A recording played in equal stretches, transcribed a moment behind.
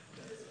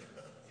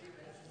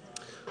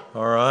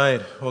All right.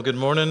 Well, good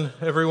morning,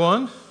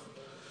 everyone.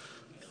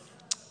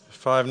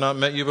 If I've not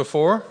met you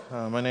before,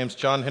 my name's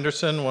John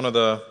Henderson, one of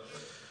the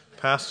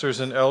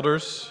pastors and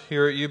elders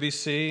here at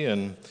UBC.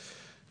 And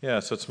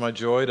so it's my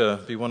joy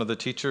to be one of the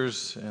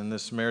teachers in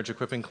this marriage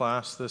equipping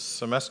class this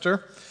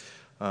semester.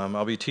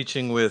 I'll be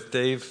teaching with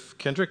Dave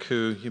Kendrick,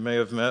 who you may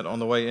have met on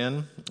the way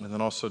in, and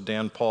then also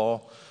Dan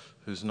Paul,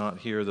 who's not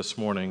here this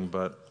morning,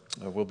 but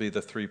we'll be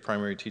the three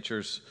primary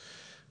teachers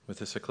with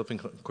this equipping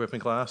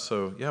class.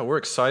 So we're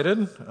excited.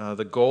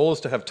 The goal is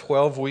to have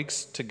 12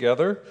 weeks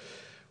together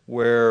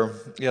where,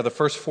 the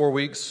first 4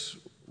 weeks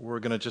we're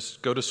going to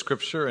just go to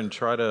Scripture and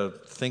try to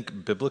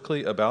think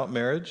biblically about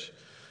marriage.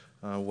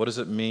 What does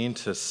it mean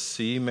to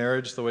see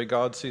marriage the way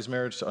God sees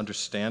marriage, to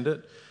understand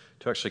it,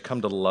 to actually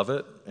come to love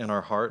it in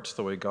our hearts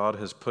the way God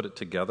has put it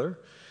together?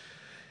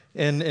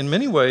 And in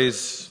many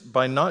ways,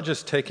 by not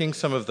just taking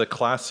some of the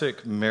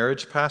classic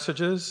marriage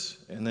passages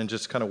and then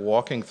just kind of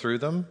walking through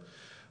them,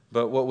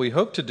 but what we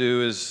hope to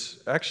do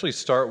is actually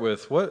start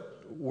with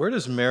where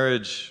does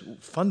marriage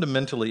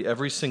fundamentally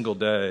every single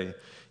day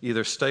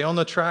either stay on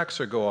the tracks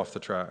or go off the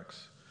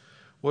tracks?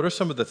 What are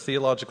some of the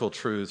theological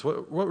truths?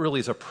 What really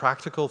is a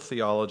practical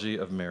theology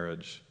of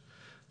marriage?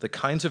 The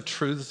kinds of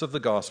truths of the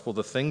gospel,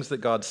 the things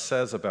that God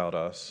says about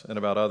us and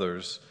about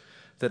others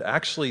that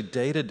actually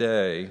day to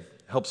day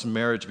helps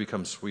marriage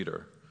become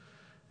sweeter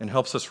and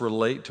helps us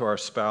relate to our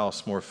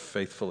spouse more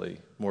faithfully,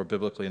 more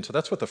biblically. And so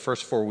that's what the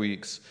first 4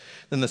 weeks.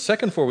 Then the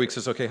second 4 weeks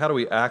is, okay, how do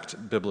we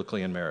act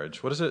biblically in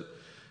marriage? What does it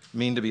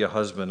mean to be a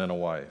husband and a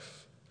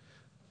wife?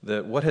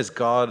 What has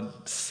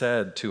God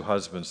said to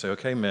husbands? Say,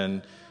 okay,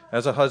 men,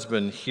 as a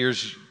husband,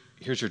 here's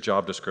your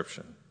job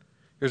description.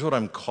 Here's what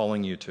I'm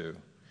calling you to.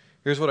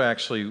 Here's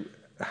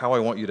how I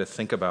want you to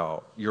think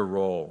about your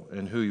role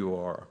and who you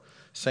are.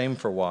 Same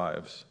for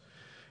wives.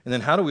 And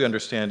then how do we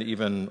understand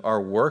even our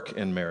work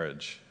in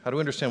marriage? How do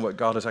we understand what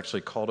God has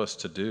actually called us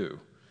to do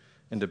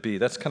and to be?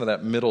 That's kind of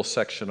that middle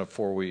section of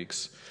 4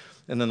 weeks.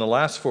 And then the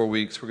last 4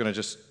 weeks, we're going to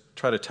just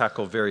try to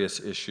tackle various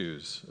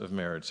issues of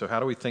marriage. So how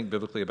do we think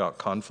biblically about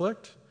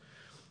conflict?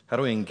 How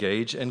do we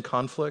engage in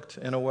conflict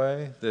in a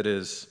way that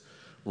is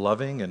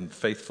loving and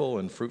faithful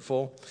and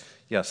fruitful?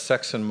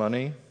 Sex and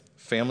money,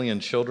 family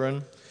and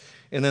children.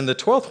 And then the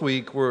 12th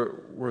week,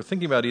 we're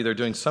thinking about either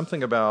doing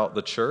something about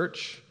the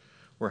church,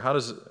 or how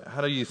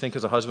do you think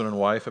as a husband and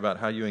wife about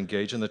how you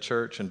engage in the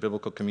church and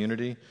biblical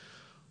community?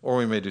 Or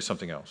we may do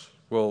something else.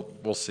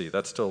 We'll see.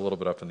 That's still a little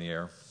bit up in the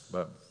air.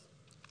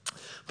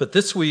 But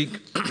this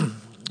week,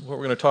 what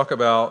we're going to talk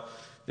about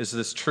is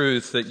this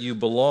truth that you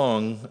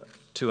belong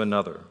to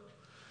another.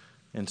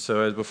 And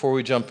so before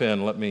we jump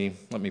in, let me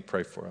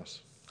pray for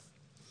us.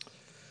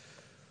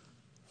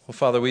 Well,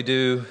 Father, we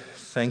do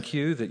thank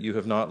you that you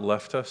have not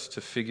left us to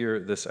figure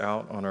this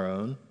out on our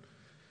own.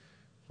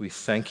 We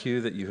thank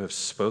you that you have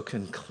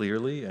spoken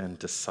clearly and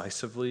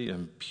decisively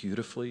and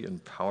beautifully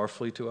and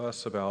powerfully to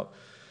us about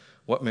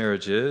what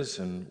marriage is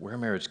and where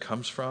marriage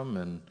comes from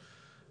and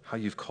how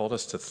you've called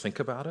us to think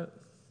about it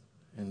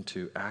and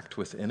to act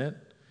within it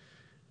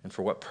and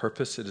for what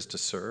purpose it is to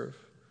serve.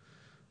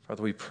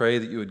 Father, we pray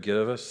that you would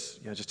give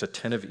us just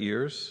attentive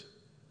ears,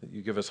 that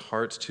you give us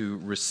hearts to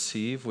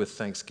receive with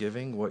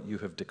thanksgiving what you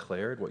have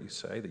declared, what you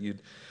say, that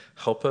you'd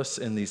help us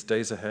in these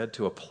days ahead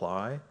to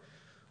apply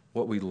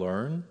what we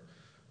learn,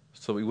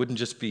 so we wouldn't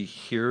just be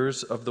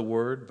hearers of the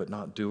word, but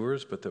not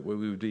doers, but that we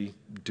would be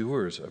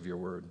doers of your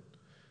word,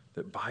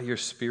 that by your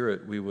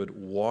Spirit we would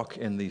walk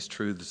in these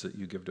truths that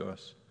you give to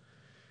us.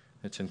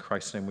 It's in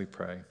Christ's name we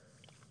pray.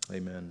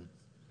 Amen.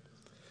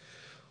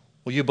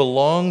 Well, you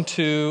belong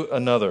to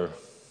another.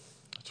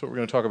 That's what we're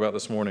going to talk about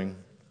this morning.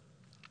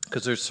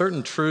 Because there's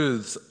certain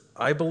truths,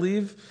 I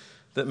believe,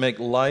 that make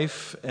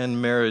life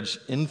and marriage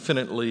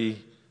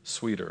infinitely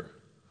sweeter.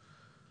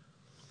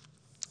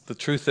 The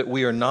truth that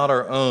we are not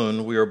our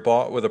own, we are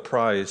bought with a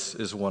price,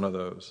 is one of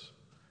those.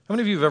 How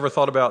many of you have ever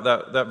thought about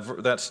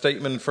that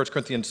statement in 1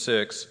 Corinthians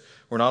 6,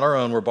 we're not our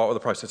own, we're bought with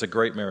a price? It's a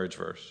great marriage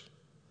verse.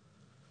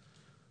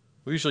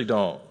 We usually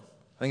don't.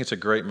 I think it's a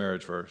great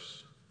marriage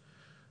verse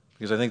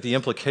because I think the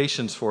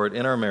implications for it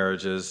in our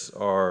marriages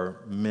are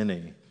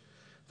many.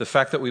 The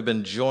fact that we've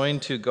been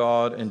joined to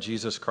God and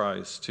Jesus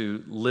Christ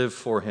to live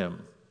for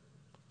him,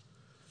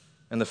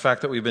 and the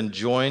fact that we've been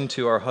joined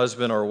to our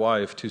husband or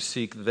wife to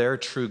seek their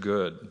true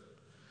good,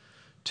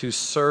 to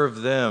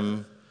serve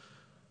them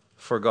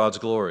for God's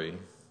glory.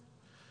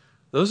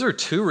 Those are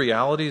two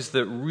realities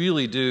that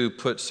really do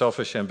put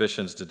selfish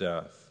ambitions to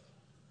death.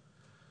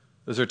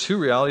 Those are two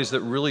realities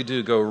that really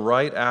do go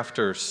right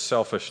after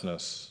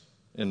selfishness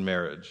in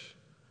marriage,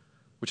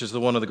 which is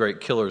one of the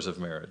great killers of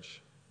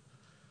marriage.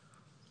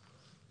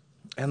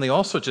 And they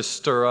also just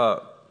stir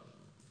up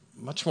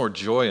much more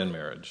joy in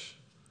marriage,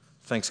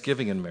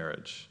 thanksgiving in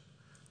marriage,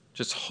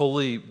 just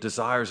holy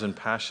desires and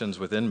passions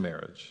within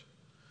marriage.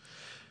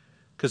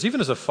 Because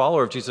even as a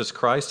follower of Jesus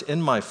Christ,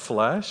 in my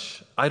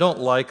flesh, I don't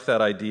like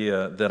that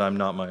idea that I'm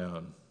not my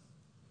own.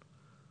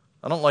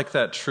 I don't like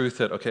that truth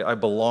that, okay, I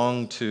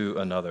belong to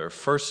another,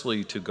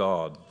 firstly to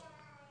God,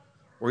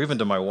 or even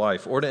to my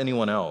wife, or to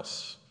anyone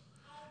else.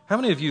 How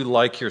many of you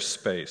like your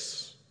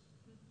space?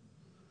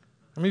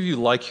 How many of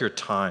you like your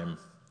time?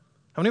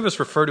 How many of us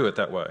refer to it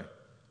that way?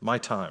 My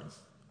time,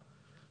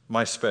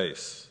 my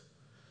space,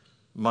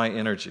 my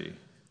energy,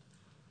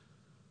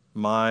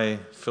 my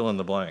fill in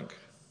the blank.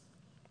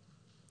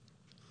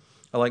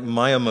 I like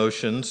my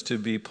emotions to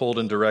be pulled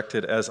and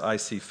directed as I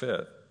see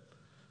fit.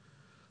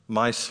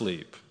 My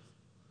sleep,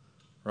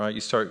 right?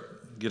 You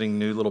start getting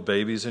new little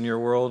babies in your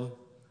world.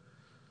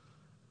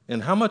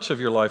 And how much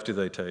of your life do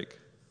they take?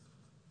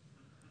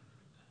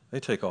 They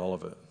take all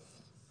of it.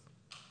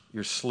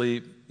 Your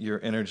sleep,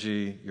 your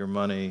energy, your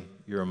money,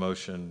 your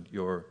emotion,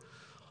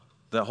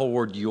 that whole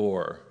word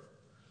your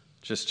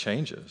just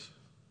changes.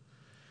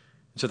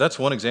 So that's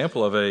one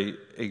example of a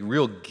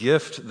real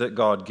gift that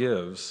God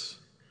gives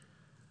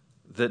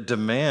that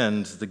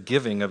demands the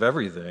giving of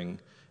everything,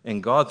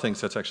 and God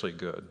thinks that's actually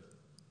good.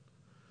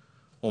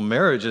 Well,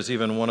 marriage is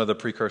even one of the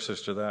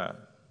precursors to that.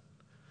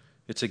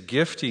 It's a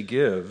gift he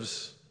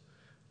gives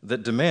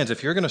that demands,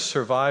 if you're going to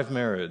survive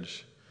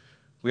marriage,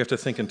 we have to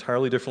think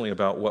entirely differently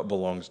about what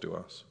belongs to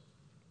us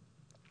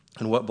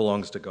and what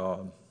belongs to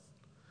God.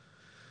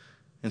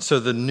 And so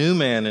the new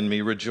man in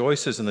me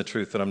rejoices in the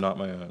truth that I'm not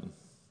my own,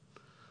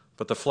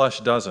 but the flesh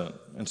doesn't.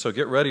 And so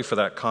get ready for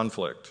that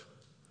conflict.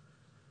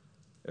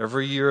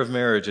 Every year of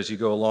marriage as you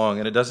go along,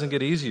 and it doesn't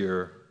get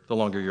easier the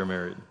longer you're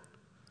married.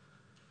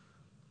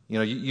 You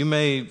know, you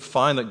may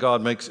find that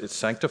God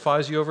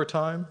sanctifies you over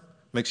time,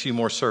 makes you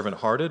more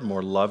servant-hearted,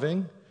 more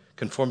loving,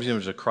 conforms you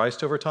to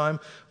Christ over time.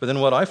 But then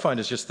what I find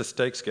is just the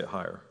stakes get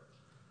higher.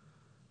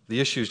 The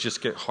issues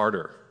just get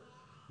harder,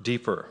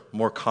 deeper,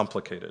 more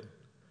complicated.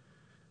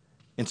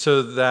 And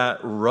so that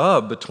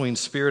rub between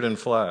spirit and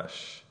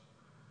flesh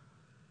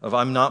of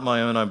I'm not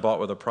my own, I'm bought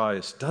with a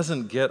price,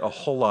 doesn't get a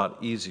whole lot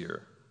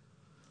easier.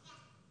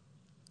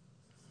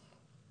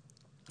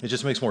 It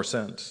just makes more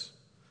sense.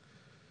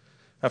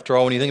 After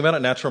all, when you think about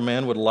it, natural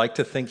man would like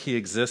to think he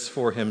exists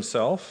for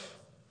himself.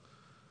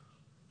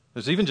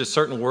 There's even just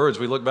certain words,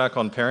 we look back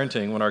on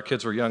parenting when our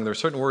kids were young, there are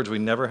certain words we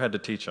never had to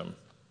teach them.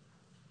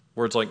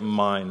 Words like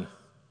mine.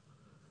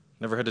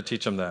 Never had to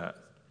teach them that.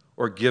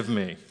 Or give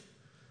me.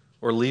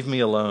 Or leave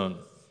me alone.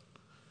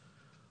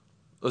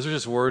 Those are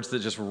just words that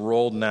just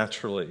rolled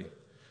naturally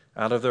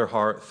out of their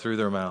heart through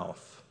their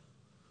mouth.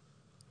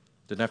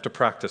 Didn't have to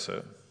practice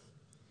it.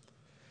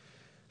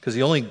 Because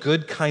the only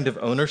good kind of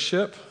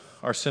ownership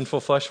our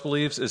sinful flesh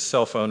believes is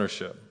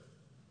self-ownership.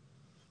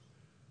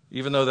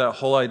 Even though that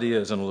whole idea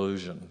is an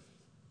illusion.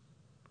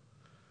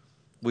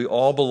 We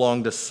all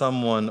belong to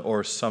someone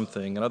or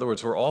something. In other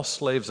words, we're all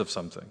slaves of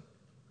something.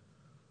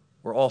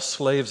 We're all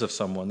slaves of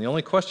someone. The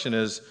only question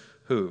is,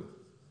 who?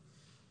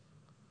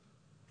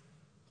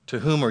 To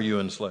whom are you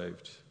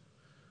enslaved?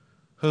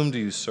 Whom do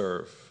you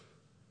serve?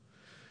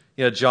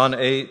 Yeah, John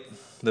 8,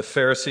 the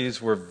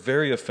Pharisees were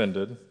very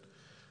offended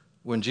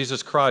when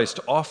Jesus Christ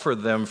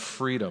offered them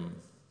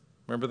freedom.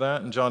 Remember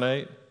that in John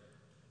 8?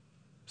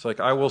 It's like,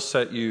 I will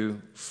set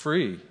you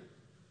free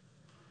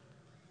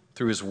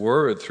through his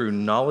word, through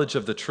knowledge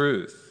of the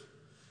truth.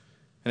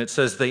 And it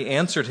says, they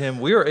answered him,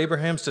 we are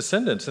Abraham's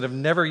descendants and have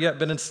never yet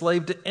been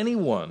enslaved to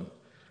anyone.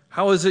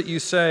 How is it you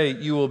say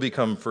you will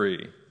become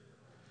free?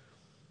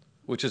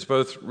 Which is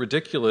both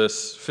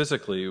ridiculous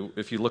physically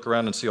if you look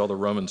around and see all the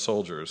Roman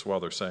soldiers while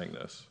they're saying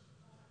this.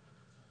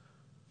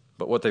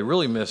 But what they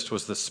really missed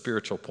was the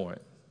spiritual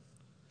point.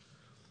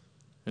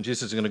 And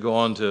Jesus is going to go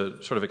on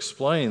to sort of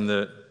explain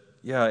that,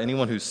 yeah,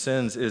 anyone who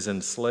sins is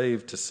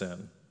enslaved to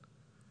sin.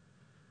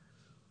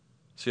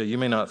 So yeah, you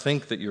may not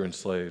think that you're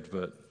enslaved,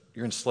 but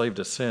you're enslaved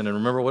to sin. And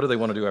remember, what do they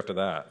want to do after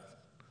that?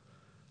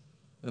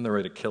 Then they're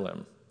ready to kill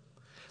him.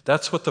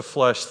 That's what the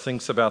flesh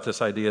thinks about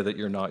this idea that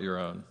you're not your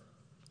own.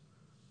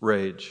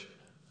 Rage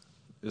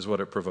is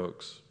what it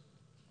provokes.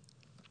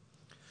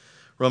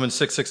 Romans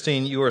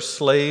 6:16, you are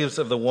slaves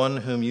of the one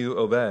whom you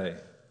obey,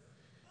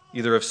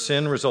 either of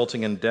sin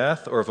resulting in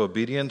death or of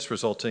obedience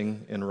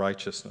resulting in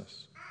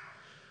righteousness.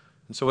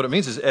 And so what it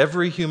means is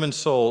every human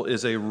soul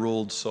is a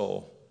ruled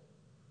soul.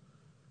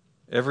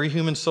 Every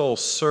human soul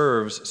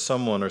serves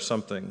someone or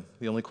something.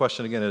 The only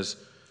question again is,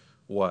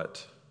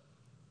 what?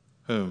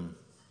 Whom?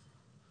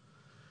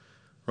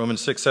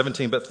 Romans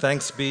 6:17, but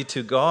thanks be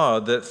to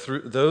God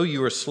that though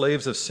you were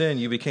slaves of sin,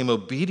 you became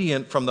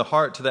obedient from the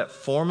heart to that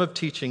form of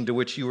teaching to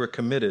which you were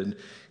committed.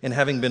 And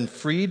having been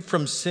freed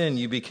from sin,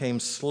 you became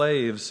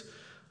slaves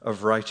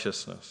of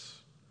righteousness.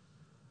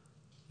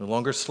 No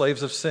longer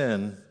slaves of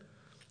sin,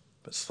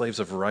 but slaves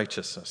of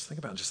righteousness. Think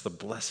about just the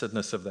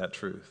blessedness of that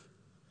truth.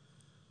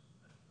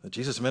 That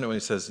Jesus meant it when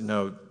he says,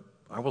 no,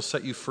 I will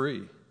set you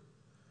free.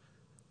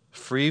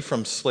 Free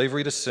from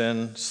slavery to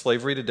sin,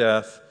 slavery to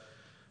death,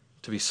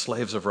 to be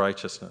slaves of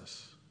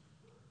righteousness,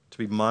 to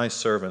be my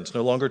servants,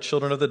 no longer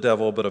children of the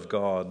devil, but of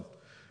God.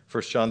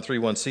 1 John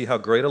 3:1, see how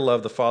great a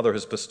love the Father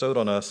has bestowed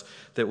on us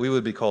that we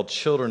would be called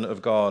children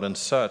of God, and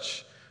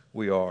such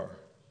we are.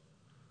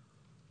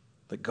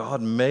 That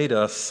God made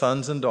us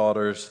sons and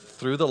daughters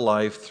through the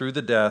life, through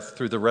the death,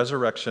 through the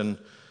resurrection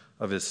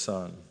of his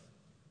Son.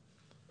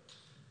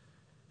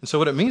 And so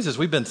what it means is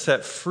we've been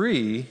set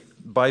free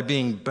by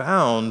being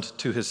bound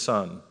to his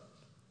Son,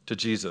 to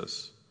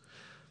Jesus.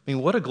 I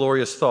mean, what a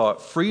glorious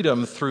thought.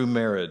 Freedom through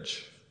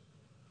marriage.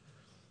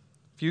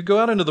 If you go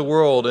out into the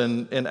world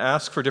and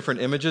ask for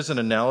different images and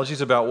analogies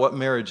about what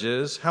marriage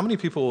is, how many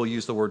people will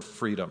use the word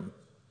freedom?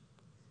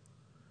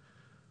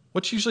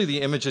 What's usually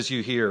the images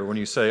you hear when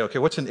you say, okay,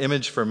 what's an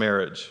image for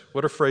marriage?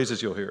 What are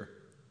phrases you'll hear?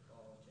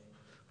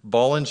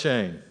 Ball and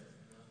chain.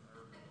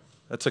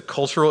 That's a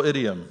cultural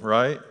idiom,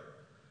 right?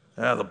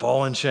 The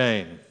ball and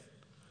chain.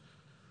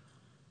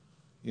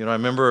 I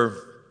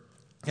remember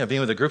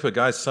being with a group of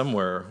guys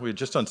somewhere. We had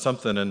just done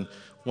something, and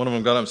one of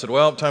them got up and said,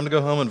 well, time to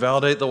go home and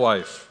validate the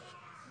wife.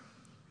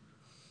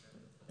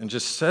 And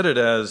just said it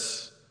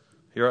as,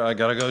 here, I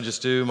got to go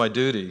just do my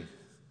duty.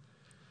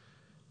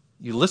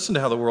 You listen to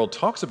how the world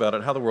talks about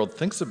it, how the world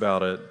thinks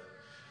about it,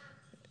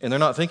 and they're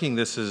not thinking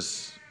this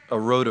is a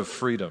road of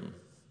freedom.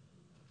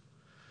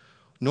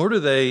 Nor do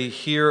they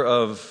hear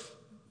of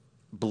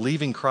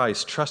believing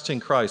Christ, trusting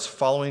Christ,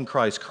 following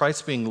Christ,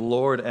 Christ being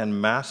Lord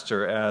and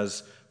Master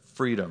as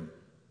freedom.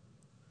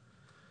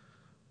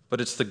 But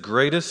it's the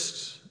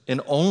greatest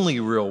and only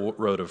real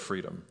road of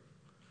freedom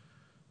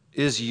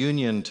is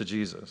union to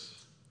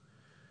Jesus.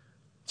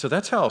 So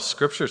that's how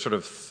Scripture sort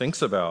of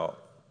thinks about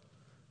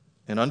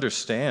and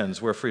understands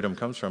where freedom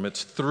comes from.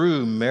 It's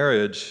through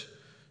marriage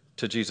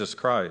to Jesus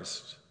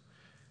Christ.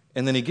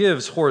 And then he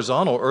gives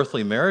horizontal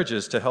earthly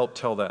marriages to help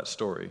tell that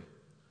story,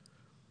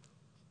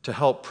 to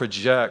help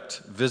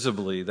project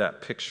visibly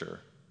that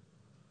picture.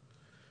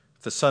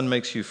 If the Son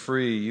makes you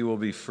free, you will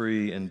be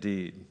free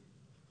indeed.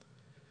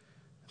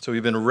 So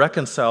we've been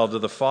reconciled to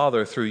the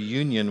Father through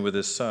union with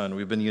his Son.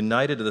 We've been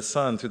united to the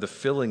Son through the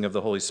filling of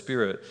the Holy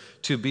Spirit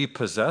to be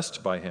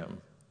possessed by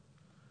him,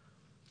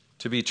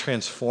 to be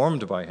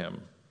transformed by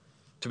him,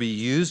 to be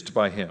used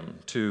by him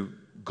to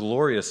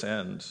glorious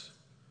ends.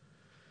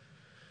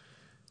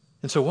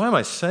 And so why am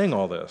I saying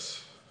all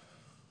this,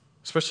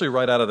 especially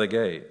right out of the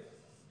gate?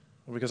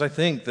 Well, because I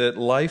think that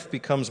life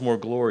becomes more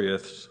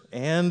glorious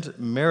and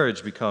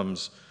marriage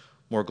becomes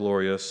more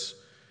glorious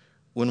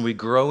when we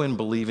grow in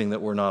believing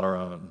that we're not our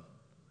own.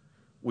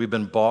 We've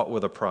been bought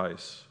with a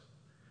price.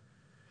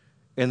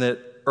 And that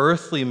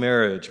earthly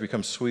marriage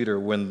becomes sweeter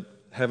when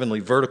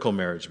heavenly vertical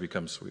marriage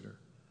becomes sweeter.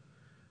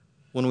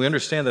 When we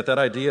understand that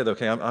idea that,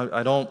 okay,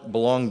 I don't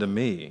belong to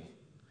me.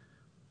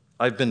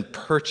 I've been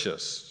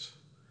purchased.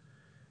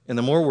 And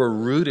the more we're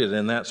rooted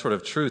in that sort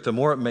of truth, the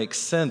more it makes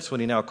sense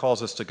when he now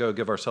calls us to go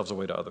give ourselves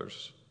away to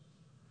others,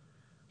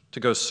 to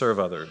go serve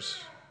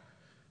others,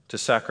 to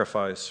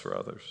sacrifice for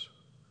others.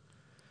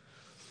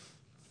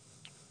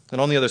 And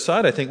on the other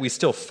side, I think we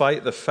still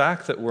fight the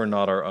fact that we're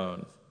not our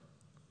own,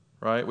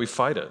 right? We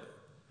fight it.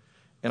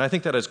 And I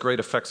think that has great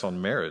effects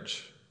on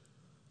marriage,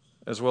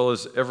 as well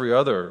as every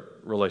other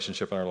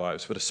relationship in our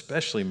lives, but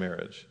especially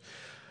marriage.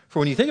 For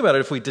when you think about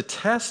it, if we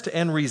detest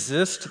and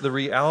resist the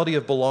reality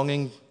of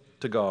belonging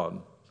to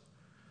God,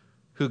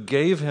 who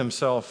gave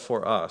himself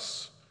for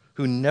us,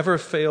 who never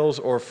fails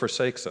or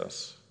forsakes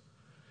us,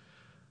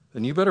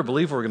 then you better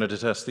believe we're going to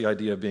detest the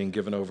idea of being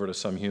given over to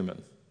some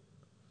human,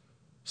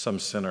 some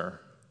sinner,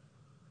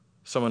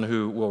 someone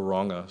who will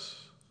wrong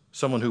us,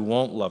 someone who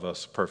won't love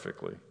us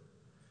perfectly.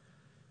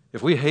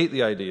 If we hate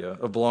the idea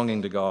of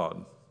belonging to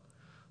God,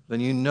 then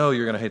you know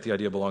you're going to hate the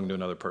idea of belonging to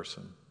another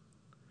person.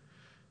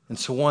 And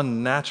so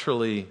one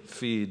naturally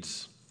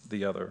feeds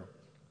the other.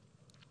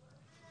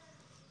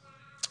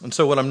 And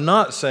so what I'm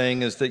not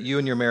saying is that you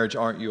and your marriage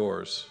aren't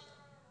yours.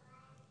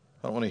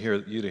 I don't want to hear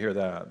you to hear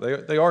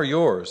that. They are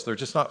yours. They're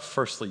just not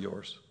firstly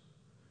yours.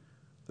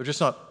 They're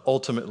just not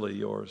ultimately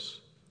yours.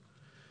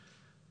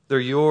 They're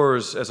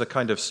yours as a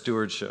kind of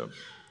stewardship.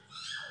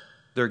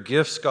 They're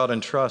gifts God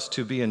entrusts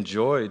to be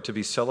enjoyed, to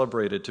be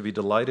celebrated, to be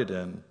delighted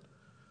in,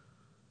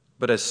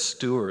 but as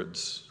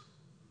stewards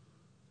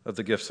of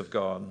the gifts of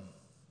God.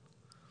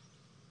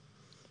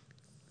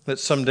 That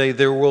someday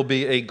there will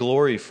be a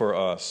glory for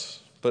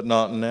us, but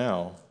not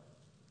now.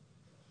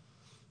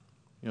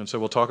 And so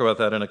we'll talk about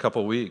that in a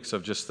couple weeks,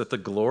 of just that the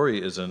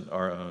glory isn't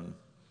our own.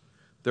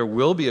 There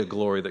will be a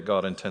glory that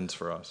God intends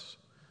for us,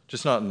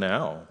 just not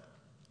now,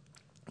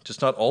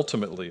 just not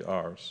ultimately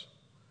ours.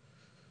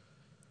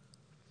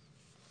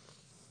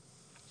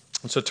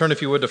 And so turn,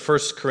 if you would, to 1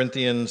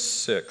 Corinthians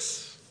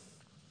 6.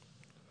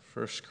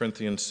 1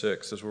 Corinthians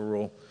 6 is where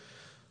we'll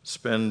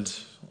spend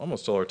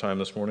almost all our time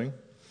this morning,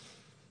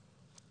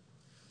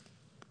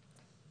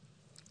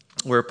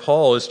 where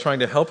Paul is trying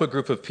to help a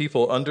group of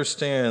people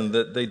understand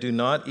that they do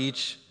not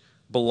each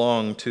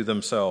belong to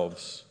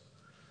themselves,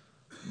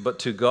 but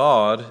to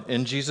God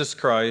in Jesus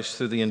Christ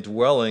through the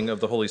indwelling of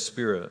the Holy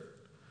Spirit.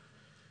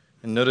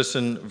 And notice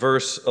in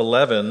verse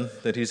 11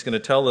 that he's going to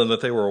tell them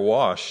that they were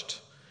washed,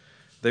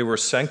 they were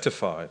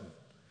sanctified,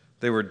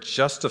 they were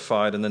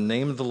justified in the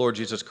name of the Lord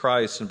Jesus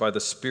Christ and by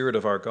the Spirit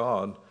of our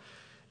God.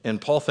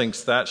 And Paul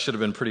thinks that should have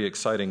been pretty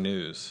exciting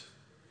news,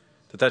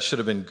 that should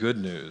have been good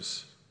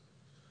news.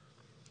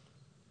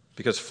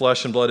 Because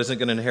flesh and blood isn't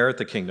going to inherit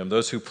the kingdom.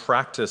 Those who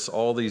practice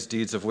all these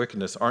deeds of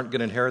wickedness aren't going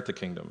to inherit the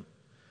kingdom.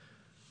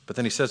 But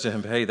then he says to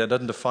him, hey, that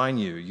doesn't define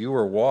you. You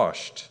were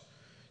washed.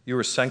 You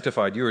were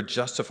sanctified. You were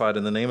justified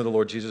in the name of the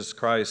Lord Jesus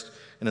Christ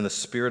and in the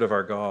Spirit of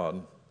our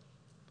God.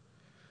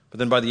 But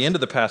then by the end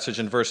of the passage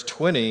in verse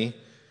 20,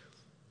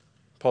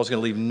 Paul's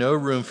going to leave no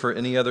room for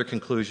any other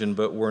conclusion,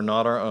 but we're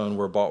not our own,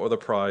 we're bought with a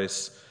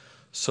price,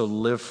 so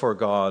live for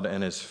God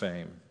and his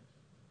fame.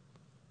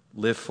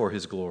 Live for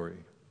his glory.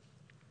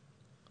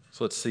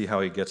 So let's see how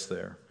he gets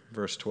there.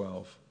 Verse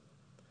 12.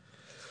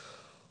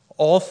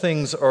 All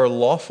things are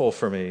lawful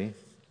for me,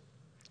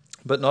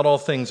 but not all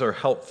things are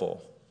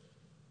helpful.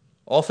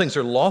 All things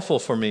are lawful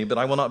for me, but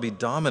I will not be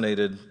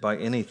dominated by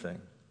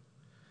anything.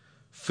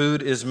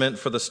 Food is meant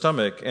for the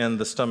stomach, and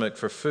the stomach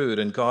for food,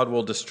 and God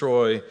will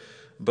destroy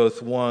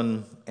both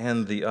one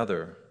and the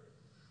other.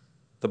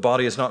 The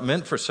body is not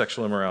meant for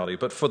sexual immorality,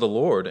 but for the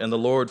Lord, and the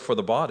Lord for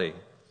the body.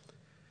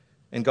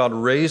 And God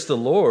raised the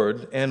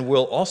Lord and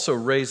will also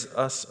raise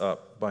us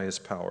up by his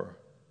power.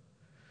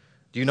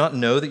 Do you not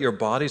know that your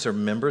bodies are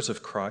members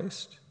of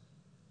Christ?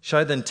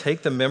 Shall I then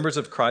take the members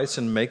of Christ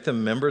and make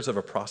them members of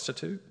a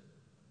prostitute?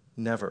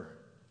 Never.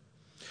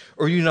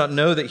 Or do you not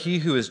know that he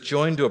who is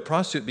joined to a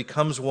prostitute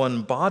becomes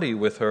one body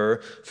with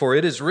her? For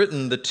it is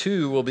written, the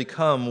two will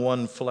become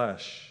one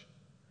flesh.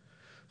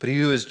 But he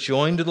who is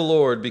joined to the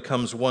Lord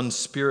becomes one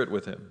spirit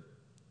with him.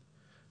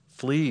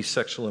 Flee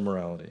sexual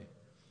immorality.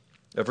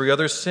 Every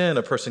other sin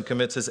a person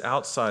commits is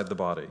outside the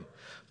body,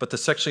 but the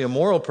sexually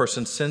immoral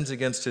person sins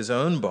against his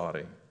own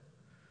body.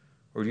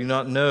 Or do you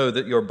not know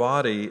that your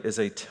body is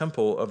a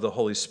temple of the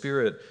Holy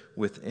Spirit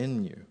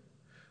within you,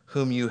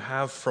 whom you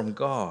have from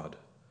God?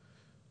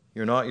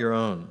 You're not your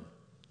own,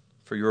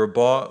 for you are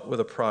bought with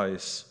a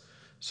price,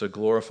 so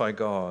glorify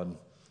God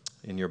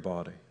in your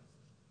body.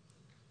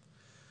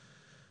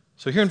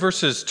 So here in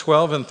verses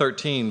 12 and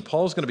 13,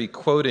 Paul's going to be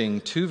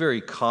quoting two very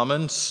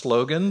common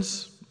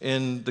slogans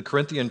in the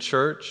Corinthian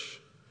church,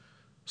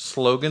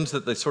 slogans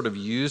that they sort of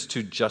used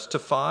to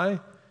justify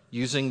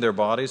using their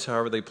bodies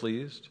however they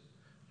pleased,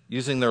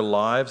 using their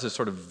lives as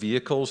sort of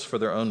vehicles for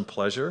their own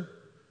pleasure.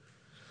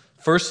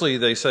 Firstly,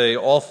 they say,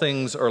 all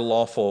things are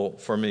lawful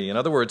for me. In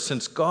other words,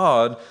 since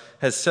God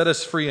has set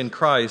us free in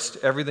Christ,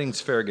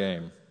 everything's fair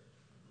game.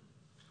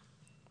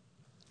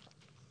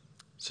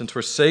 Since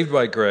we're saved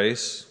by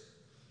grace,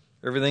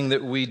 everything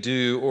that we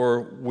do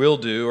or will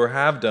do or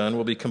have done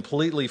will be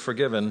completely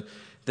forgiven.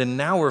 Then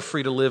now we're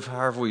free to live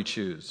however we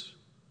choose,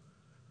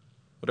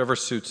 whatever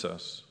suits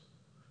us.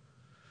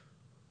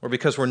 Or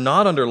because we're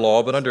not under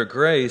law but under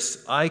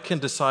grace, I can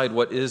decide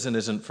what is and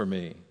isn't for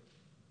me.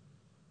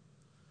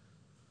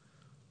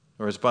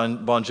 Or as Bon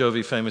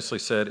Jovi famously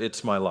said,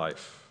 it's my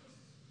life.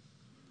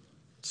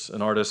 It's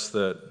an artist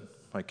that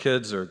my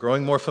kids are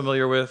growing more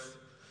familiar with.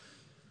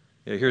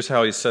 Yeah, here's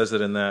how he says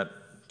it in that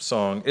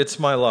song. It's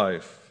my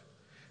life,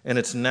 and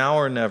it's now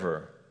or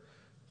never,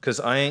 because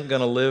I ain't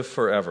going to live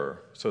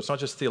forever. So it's not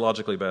just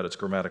theologically bad, it's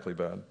grammatically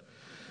bad.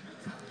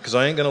 Because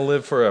I ain't going to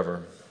live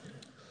forever.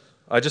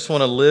 I just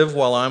want to live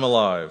while I'm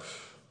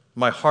alive.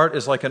 My heart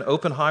is like an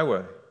open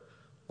highway.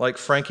 Like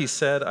Frankie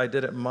said, I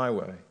did it my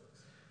way.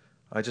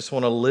 I just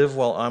want to live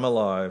while I'm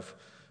alive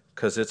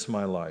because it's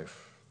my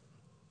life.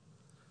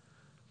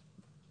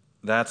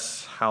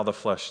 That's how the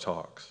flesh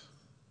talks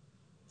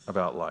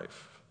about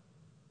life,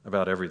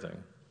 about everything.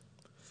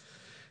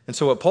 And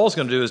so what Paul's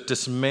going to do is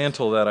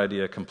dismantle that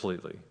idea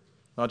completely,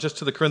 not just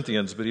to the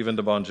Corinthians, but even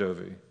to Bon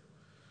Jovi.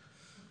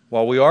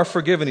 While we are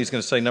forgiven, he's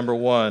going to say, number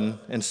one,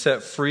 and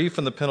set free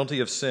from the penalty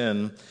of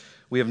sin,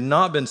 we have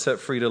not been set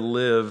free to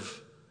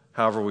live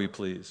however we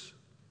please.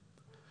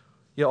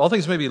 Yeah, all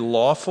things may be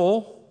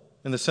lawful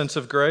in the sense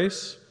of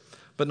grace,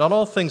 but not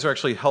all things are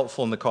actually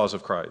helpful in the cause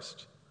of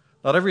Christ.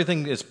 Not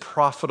everything is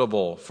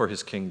profitable for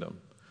his kingdom.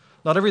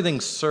 Not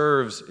everything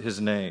serves his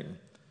name.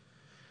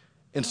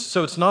 And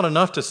so it's not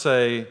enough to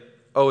say,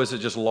 oh, is it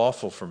just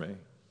lawful for me?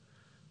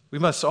 We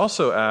must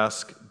also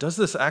ask, does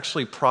this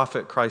actually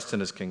profit Christ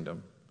and his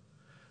kingdom?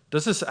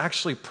 Does this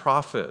actually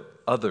profit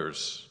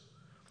others?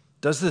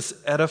 Does this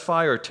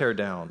edify or tear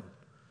down?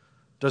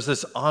 Does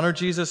this honor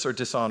Jesus or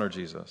dishonor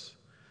Jesus?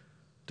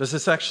 Does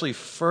this actually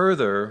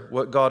further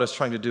what God is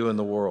trying to do in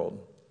the world?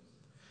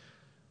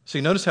 So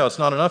you notice how it's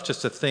not enough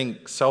just to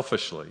think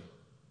selfishly.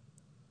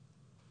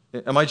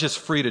 Am I just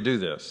free to do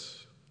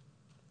this?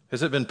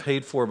 Has it been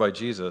paid for by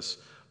Jesus?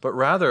 But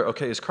rather,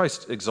 okay, is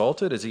Christ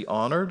exalted? Is he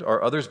honored?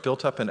 Are others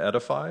built up and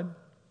edified?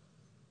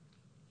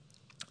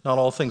 Not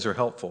all things are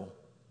helpful.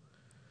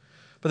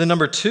 But then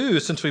number two,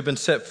 since we've been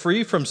set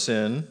free from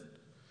sin,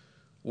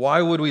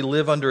 why would we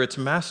live under its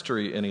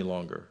mastery any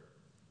longer?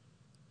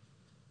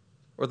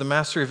 Or the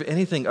mastery of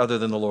anything other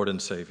than the Lord and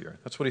Savior.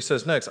 That's what he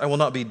says next. I will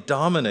not be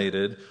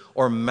dominated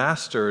or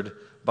mastered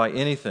by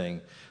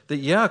anything. That,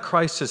 yeah,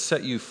 Christ has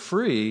set you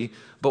free,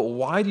 but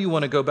why do you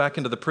want to go back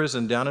into the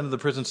prison, down into the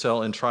prison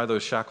cell, and try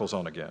those shackles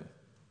on again?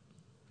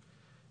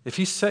 If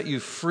he set you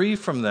free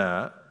from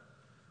that,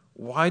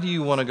 why do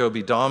you want to go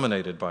be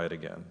dominated by it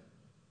again?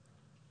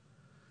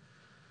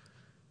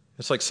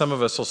 It's like some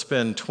of us will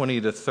spend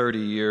 20 to 30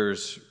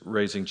 years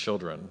raising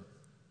children.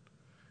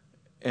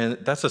 And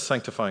that's a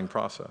sanctifying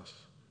process.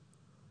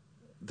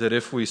 That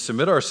if we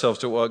submit ourselves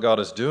to what God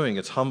is doing,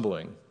 it's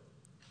humbling.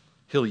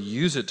 He'll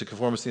use it to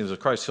conform us to the image of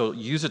Christ. He'll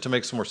use it to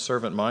make us more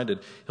servant-minded.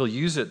 He'll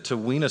use it to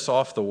wean us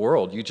off the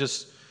world. You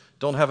just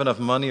don't have enough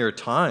money or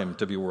time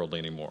to be worldly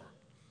anymore.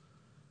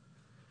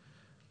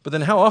 But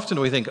then how often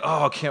do we think,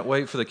 oh, I can't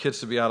wait for the kids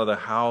to be out of the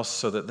house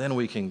so that then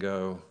we can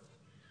go.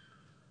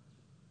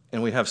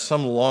 And we have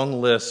some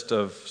long list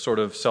of sort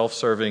of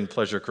self-serving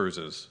pleasure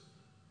cruises.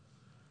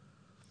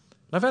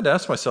 And I've had to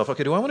ask myself,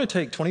 okay, do I want to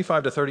take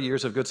 25 to 30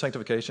 years of good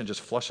sanctification and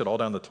just flush it all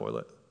down the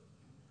toilet?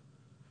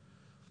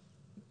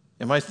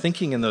 Am I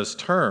thinking in those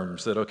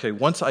terms that, okay,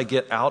 once I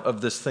get out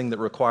of this thing that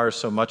requires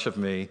so much of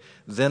me,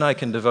 then I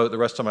can devote the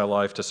rest of my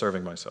life to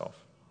serving myself?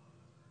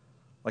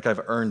 Like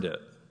I've earned it.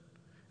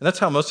 And that's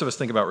how most of us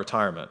think about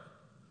retirement.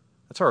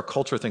 That's how our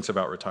culture thinks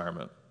about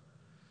retirement.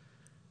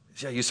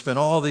 Yeah, you spend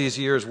all these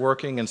years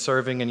working and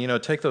serving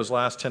and, take those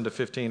last 10 to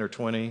 15 or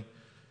 20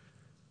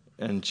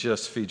 and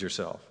just feed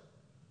yourself.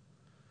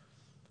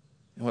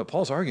 And what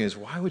Paul's arguing is,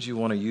 why would you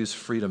want to use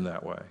freedom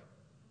that way?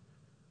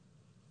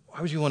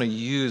 Why would you want to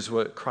use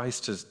what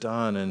Christ has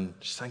done in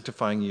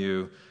sanctifying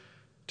you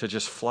to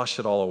just flush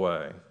it all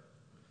away?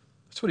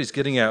 That's what he's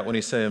getting at when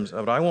he says,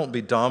 but I won't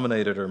be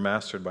dominated or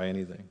mastered by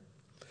anything.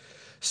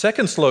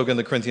 Second slogan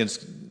the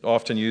Corinthians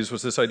often used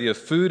was this idea of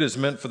food is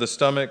meant for the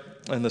stomach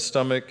and the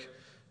stomach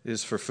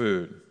is for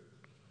food.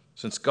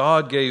 Since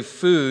God gave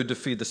food to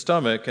feed the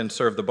stomach and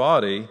serve the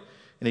body,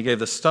 and he gave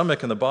the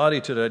stomach and the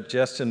body to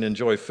digest and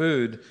enjoy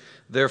food,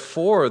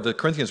 therefore, the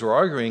Corinthians were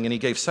arguing, and he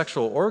gave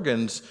sexual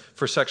organs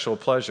for sexual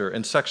pleasure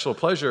and sexual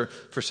pleasure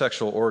for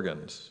sexual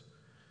organs.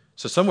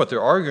 So somewhat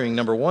they're arguing,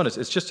 number one, is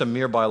it's just a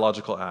mere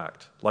biological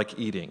act, like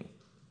eating.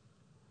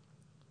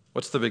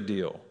 What's the big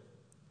deal?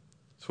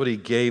 It's what he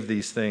gave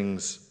these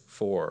things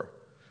for.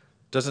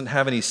 Doesn't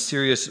have any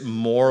serious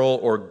moral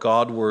or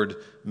Godward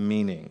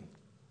meaning.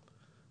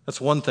 That's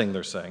one thing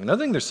they're saying.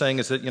 Another thing they're saying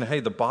is that, hey,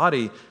 the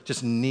body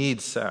just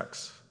needs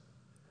sex.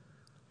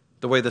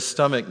 The way the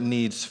stomach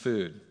needs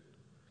food.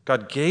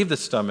 God gave the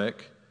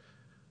stomach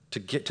to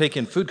take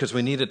in food because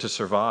we need it to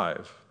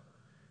survive.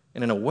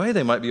 And in a way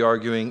they might be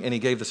arguing, and he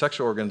gave the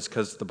sexual organs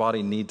because the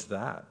body needs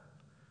that.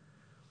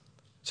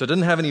 So it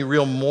doesn't have any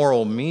real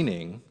moral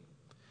meaning,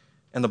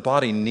 and the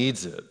body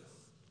needs it.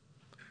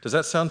 Does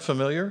that sound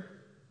familiar?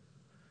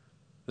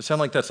 Does it sound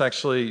like that's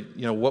actually,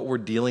 what we're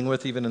dealing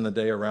with even in the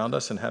day around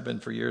us and have been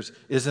for years?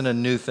 Isn't a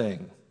new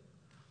thing.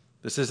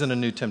 This isn't a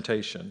new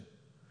temptation.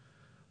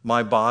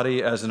 My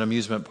body as an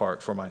amusement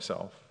park for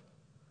myself.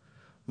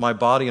 My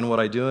body and what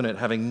I do in it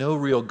having no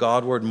real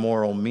Godward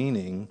moral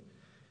meaning.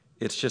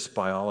 It's just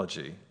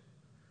biology.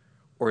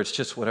 Or it's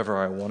just whatever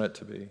I want it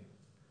to be.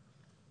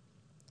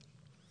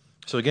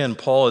 So again,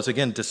 Paul is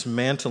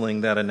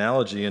dismantling that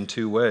analogy in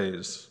two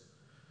ways.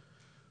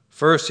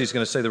 First, he's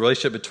going to say the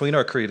relationship between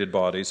our created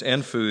bodies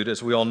and food,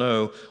 as we all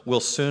know, will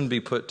soon be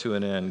put to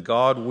an end.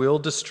 God will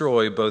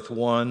destroy both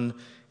one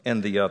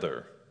and the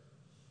other.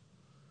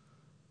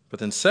 But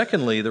then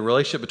secondly, the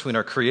relationship between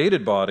our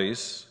created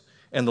bodies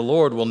and the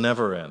Lord will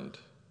never end.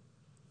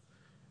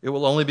 It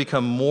will only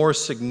become more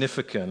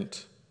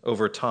significant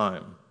over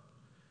time,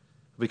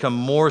 become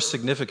more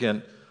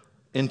significant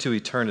into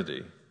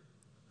eternity.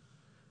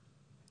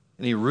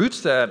 And he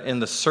roots that in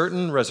the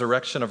certain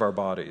resurrection of our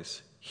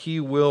bodies.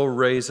 He will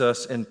raise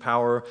us in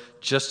power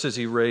just as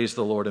he raised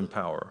the Lord in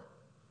power.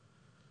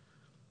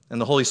 And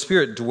the Holy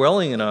Spirit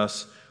dwelling in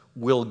us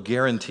will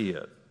guarantee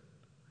it.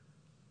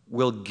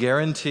 Will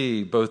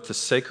guarantee both the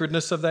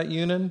sacredness of that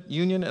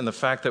union and the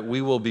fact that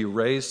we will be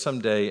raised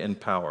someday in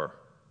power.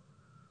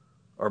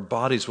 Our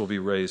bodies will be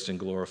raised and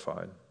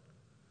glorified.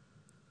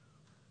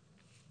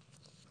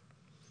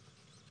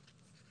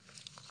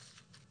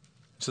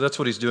 So that's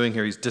what he's doing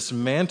here. He's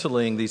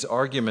dismantling these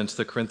arguments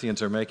the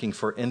Corinthians are making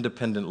for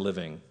independent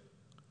living,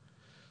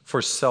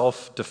 for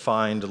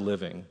self-defined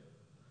living.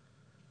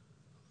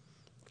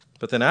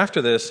 But then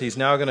after this, he's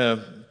now going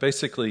to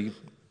basically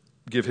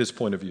give his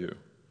point of view.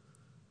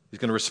 He's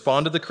going to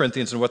respond to the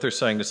Corinthians and what they're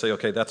saying to say,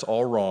 okay, that's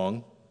all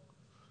wrong.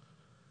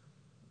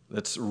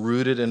 That's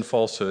rooted in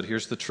falsehood.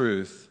 Here's the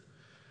truth.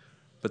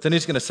 But then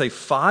he's going to say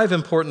 5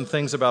 important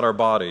things about our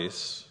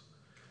bodies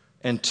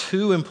and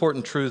 2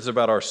 important truths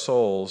about our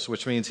souls,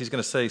 which means he's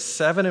going to say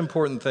 7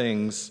 important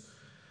things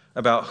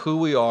about who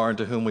we are and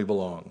to whom we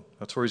belong.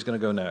 That's where he's going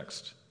to go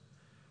next.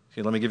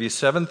 Okay, let me give you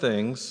 7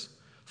 things,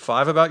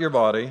 5 about your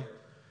body,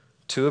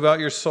 2 about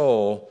your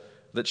soul,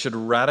 that should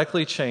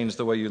radically change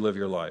the way you live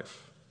your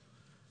life.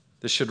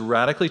 This should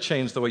radically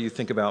change the way you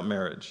think about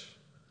marriage,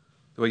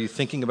 the way you're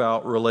thinking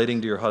about relating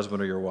to your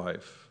husband or your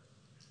wife.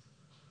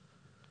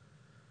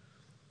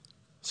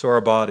 So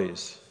our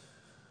bodies.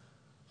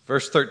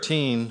 Verse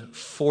 13,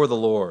 for the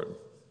Lord.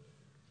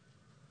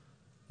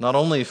 Not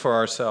only for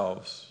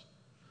ourselves,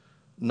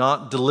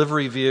 not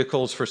delivery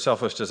vehicles for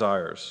selfish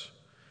desires,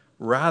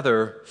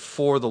 rather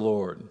for the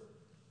Lord.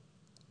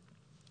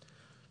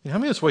 How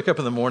many of us wake up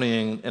in the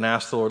morning and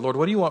ask the Lord,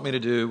 what do you want me to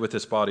do with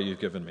this body you've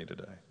given me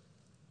today?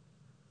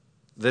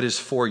 That is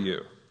for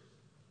you.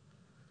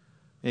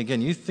 And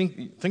again, you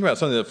think about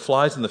something that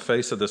flies in the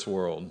face of this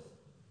world.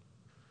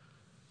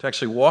 To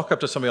actually walk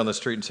up to somebody on the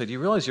street and say, do you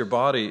realize your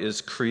body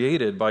is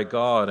created by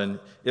God and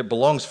it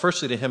belongs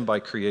firstly to him by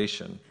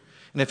creation?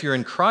 And if you're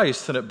in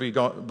Christ, then it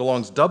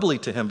belongs doubly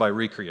to him by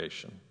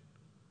recreation.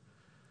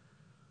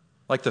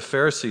 Like the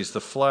Pharisees, the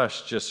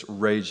flesh just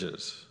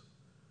rages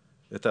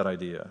at that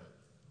idea.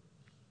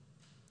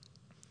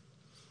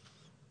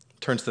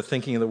 Turns the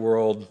thinking of the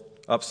world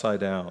upside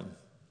down,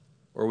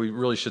 or we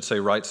really should say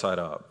right side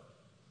up.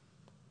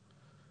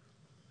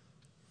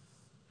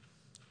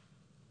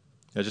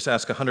 Just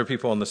ask 100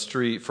 people on the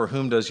street, for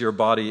whom does your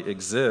body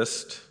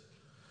exist?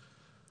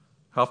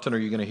 How often are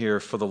you going to hear,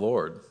 for the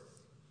Lord?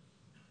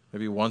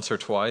 Maybe once or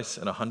twice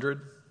in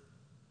 100?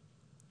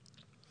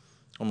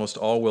 Almost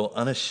all will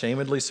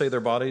unashamedly say their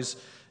bodies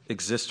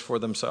exist for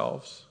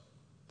themselves,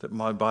 that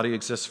my body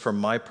exists for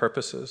my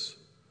purposes,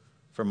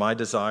 for my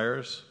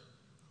desires.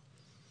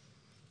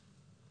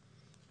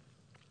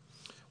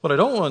 What I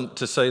don't want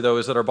to say, though,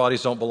 is that our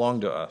bodies don't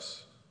belong to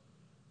us.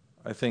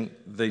 I think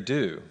they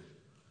do.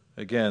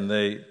 Again,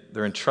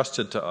 they're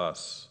entrusted to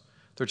us.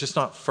 They're just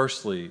not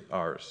firstly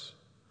ours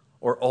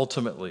or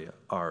ultimately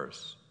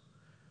ours.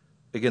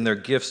 Again, they're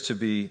gifts to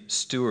be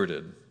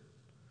stewarded.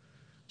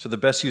 So the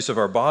best use of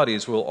our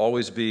bodies will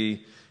always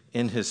be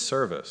in His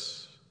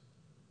service.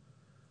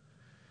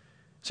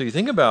 So you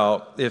think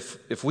about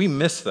if we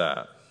miss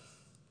that,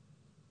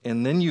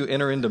 and then you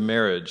enter into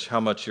marriage, how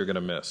much you're going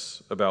to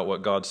miss about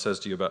what God says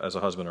to you about as a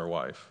husband or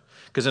wife.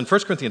 Because in 1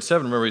 Corinthians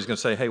 7, remember, He's going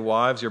to say, hey,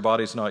 wives, your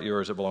body's not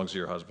yours, it belongs to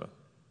your husband.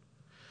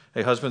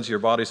 Hey, husbands, your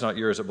body's not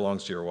yours, it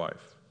belongs to your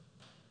wife.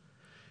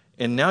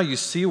 And now you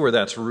see where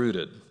that's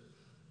rooted.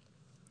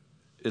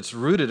 It's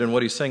rooted in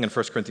what he's saying in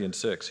 1 Corinthians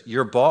 6.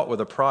 You're bought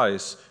with a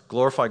price,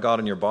 glorify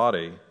God in your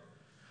body.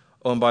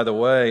 Oh, and by the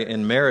way,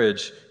 in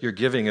marriage, you're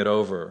giving it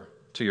over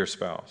to your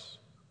spouse.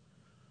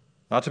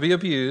 Not to be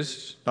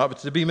abused, not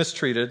to be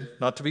mistreated,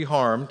 not to be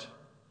harmed.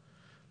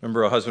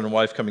 Remember a husband and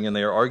wife coming in,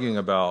 they were arguing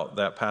about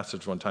that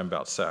passage one time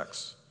about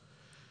sex.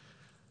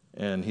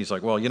 And he's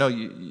like, well,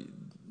 the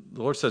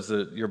Lord says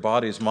that your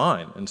body is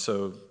mine, and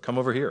so come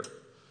over here.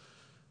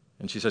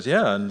 And she says,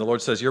 yeah, and the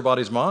Lord says your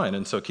body's mine,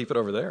 and so keep it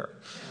over there.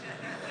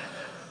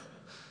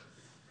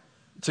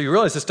 So you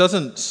realize this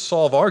doesn't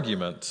solve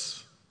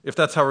arguments, if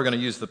that's how we're going to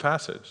use the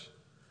passage.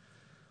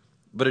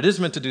 But it is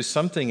meant to do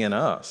something in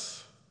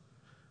us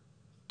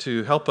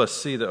to help us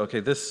see that, okay,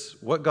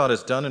 what God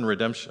has done in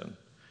redemption,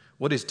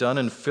 what He's done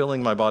in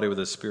filling my body with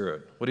His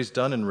Spirit, what He's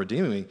done in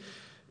redeeming me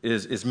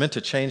is meant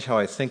to change how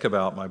I think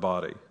about my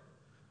body.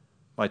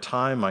 My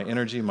time, my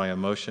energy, my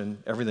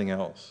emotion, everything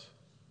else.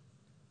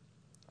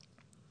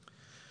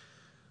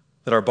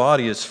 That our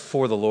body is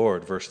for the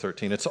Lord, verse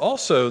 13. It's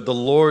also the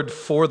Lord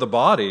for the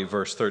body,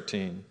 verse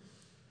 13.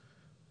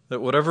 That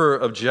whatever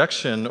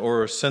objection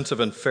or sense of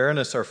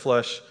unfairness our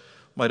flesh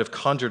might have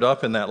conjured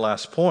up in that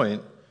last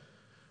point,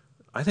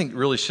 I think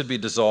really should be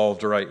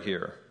dissolved right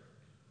here.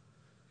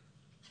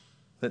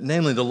 That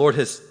namely, the Lord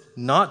has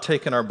not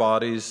taken our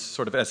bodies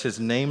sort of as His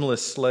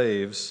nameless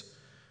slaves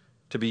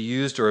to be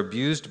used or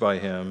abused by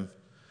Him,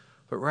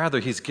 but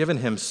rather He's given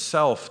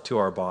Himself to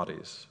our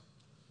bodies.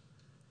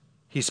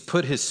 He's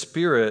put His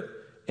Spirit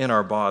in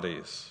our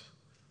bodies.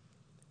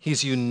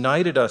 He's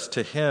united us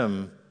to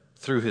Him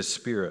through His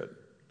Spirit.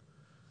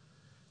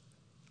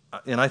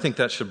 And I think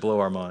that should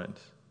blow our mind.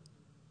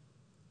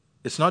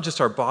 It's not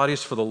just our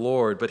bodies for the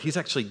Lord, but He's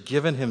actually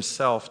given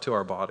Himself to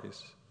our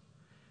bodies,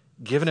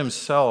 given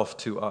Himself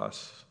to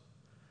us.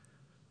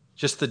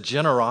 Just the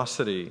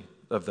generosity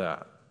of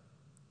that.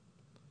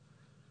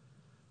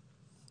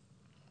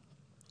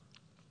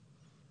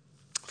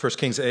 1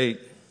 Kings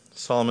 8,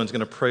 Solomon's going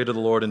to pray to the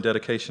Lord in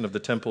dedication of the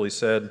temple. He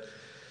said,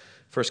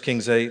 1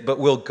 Kings 8, but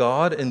will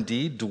God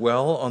indeed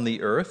dwell on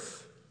the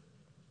earth?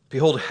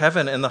 Behold,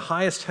 heaven and the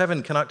highest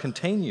heaven cannot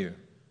contain you.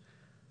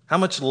 How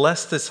much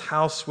less this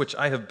house which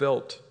I have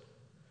built?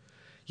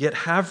 Yet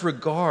have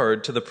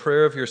regard to the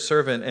prayer of your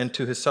servant and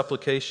to his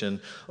supplication,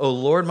 O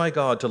Lord my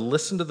God, to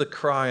listen to the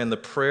cry and the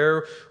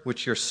prayer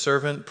which your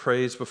servant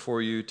prays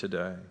before you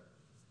today.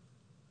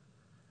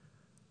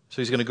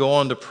 So he's going to go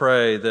on to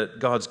pray that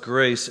God's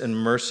grace and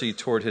mercy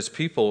toward His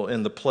people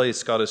in the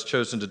place God has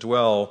chosen to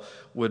dwell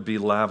would be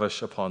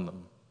lavish upon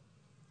them.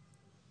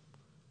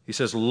 He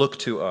says, look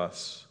to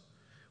us.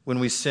 When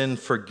we sin,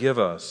 forgive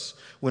us.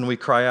 When we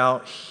cry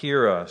out,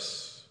 hear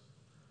us.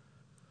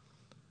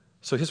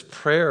 So His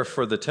prayer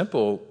for the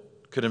temple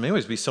could in many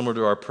ways be similar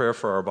to our prayer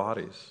for our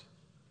bodies.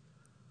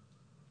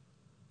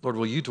 Lord,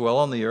 will you dwell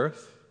on the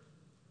earth,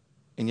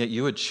 and yet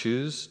you would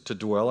choose to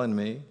dwell in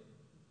me?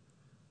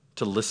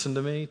 To listen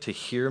to me, to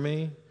hear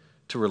me,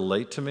 to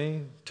relate to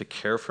me, to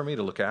care for me,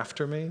 to look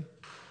after me.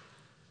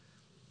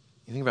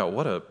 You think about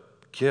what a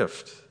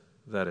gift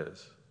that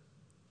is.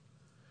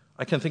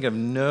 I can think of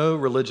no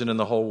religion in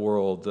the whole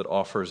world that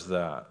offers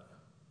that.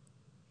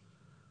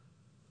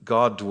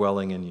 God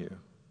dwelling in you.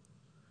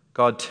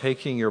 God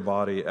taking your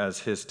body as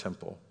His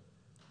temple.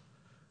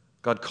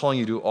 God calling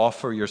you to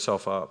offer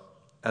yourself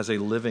up as a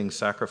living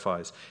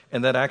sacrifice.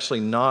 And that actually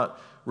not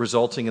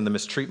resulting in the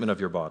mistreatment of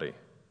your body.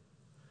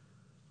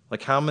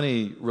 Like how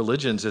many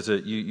religions is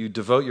it you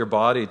devote your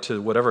body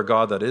to whatever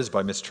God that is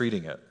by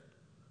mistreating it,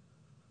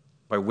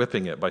 by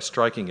whipping it, by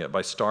striking it,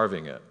 by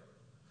starving it.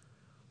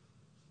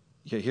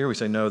 Yet here we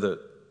say no, that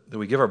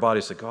we give our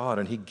bodies to God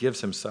and He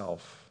gives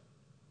Himself.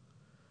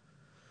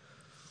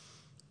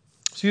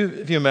 So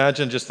if you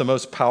imagine just the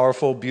most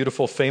powerful,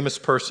 beautiful, famous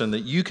person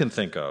that you can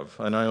think of,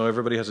 and I know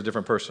everybody has a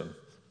different person,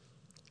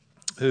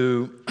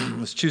 who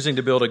is choosing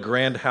to build a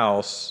grand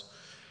house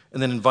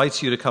and then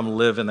invites you to come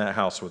live in that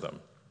house with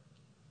them,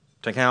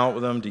 to hang out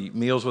with them, to eat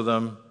meals with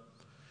them,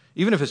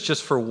 even if it's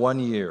just for 1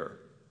 year.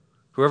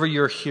 Whoever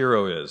your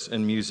hero is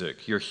in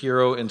music, your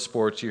hero in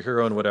sports, your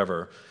hero in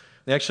whatever,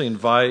 they actually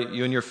invite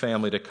you and your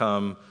family to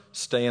come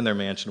stay in their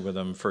mansion with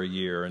them for a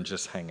year and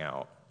just hang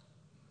out.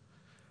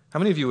 How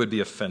many of you would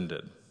be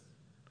offended?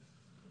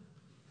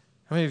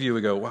 How many of you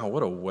would go, wow,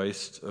 what a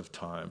waste of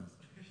time?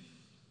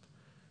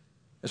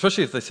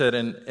 Especially if they said,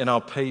 and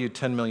I'll pay you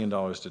 $10 million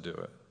to do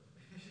it.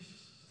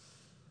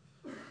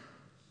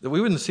 That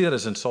we wouldn't see that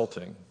as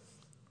insulting,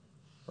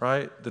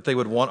 right? That they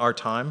would want our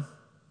time,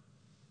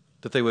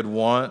 that they would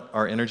want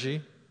our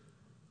energy,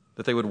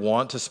 that they would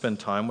want to spend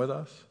time with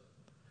us.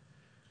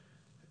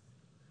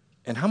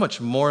 And how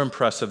much more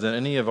impressive than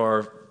any of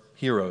our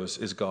heroes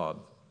is God?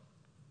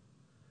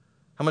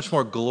 How much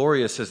more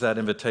glorious is that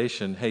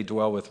invitation, hey,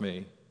 dwell with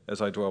me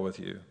as I dwell with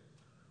you.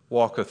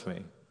 Walk with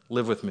me,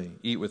 live with me,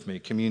 eat with me,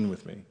 commune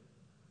with me.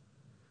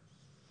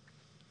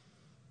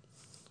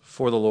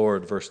 For the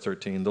Lord, verse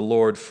 13. The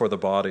Lord for the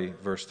body,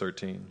 verse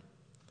 13.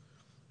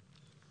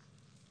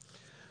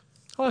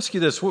 I'll ask you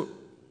this. What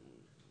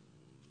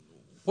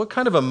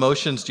kind of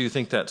emotions do you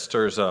think that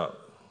stirs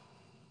up?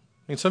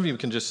 I mean, some of you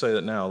can just say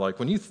that now. Like,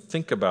 when you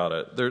think about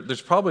it,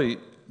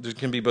 there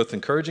can be both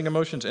encouraging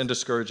emotions and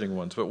discouraging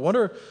ones. But what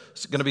are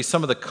going to be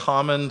some of the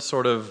common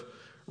sort of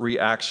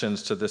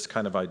reactions to this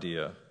kind of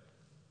idea?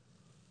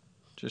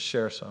 Just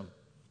share some.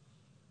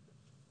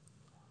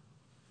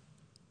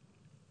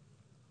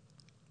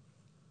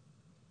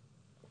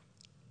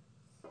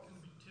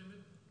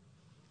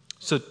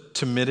 So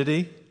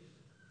timidity,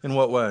 in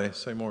what way?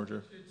 Say more, Drew.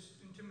 It's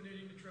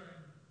intimidating to try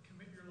and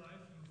commit your life.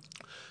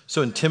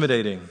 So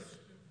intimidating.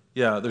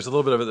 Yeah, there's a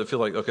little bit of it that feel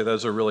like, okay,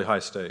 those are really high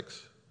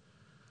stakes.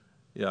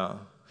 Yeah.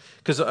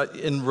 Because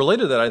and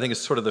related to that, I think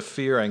it's sort of the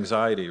fear,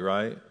 anxiety,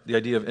 right? The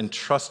idea of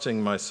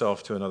entrusting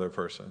myself to another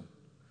person.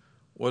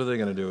 What are they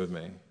going to do with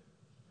me?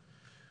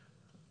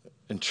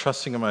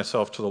 Entrusting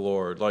myself to the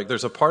Lord. Like,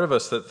 there's a part of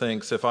us that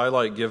thinks if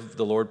I give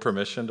the Lord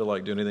permission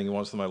to do anything He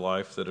wants in my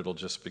life, that it'll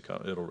just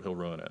He'll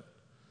ruin it.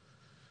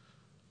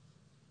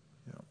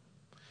 Yeah.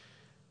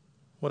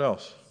 What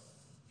else?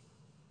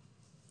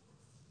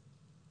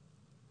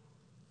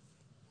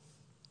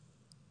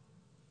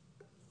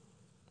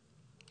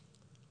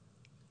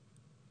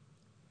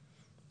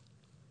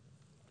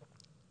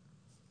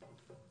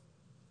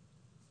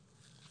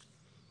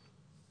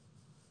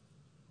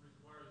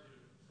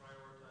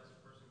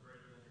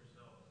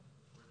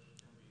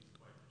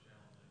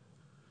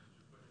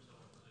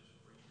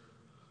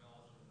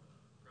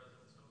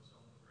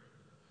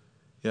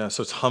 Yeah,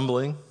 so it's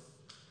humbling.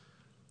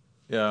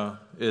 Yeah,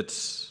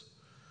 it's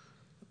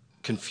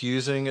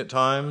confusing at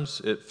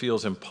times. It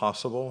feels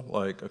impossible.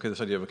 Like, okay,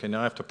 this idea of, okay, now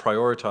I have to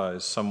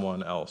prioritize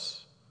someone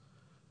else,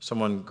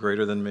 someone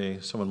greater than me,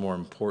 someone more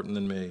important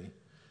than me.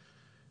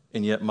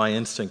 And yet my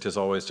instinct is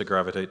always to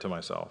gravitate to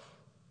myself.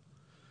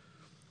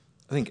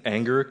 I think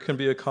anger can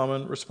be a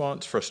common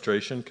response.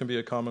 Frustration can be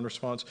a common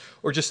response.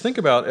 Or just think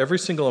about every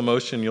single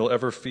emotion you'll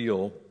ever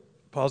feel,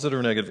 positive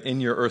or negative, in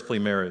your earthly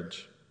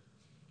marriage.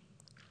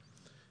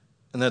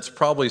 And that's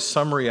probably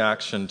some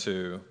reaction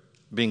to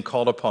being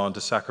called upon to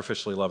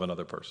sacrificially love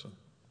another person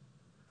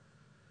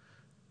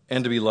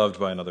and to be loved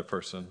by another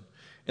person.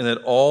 And that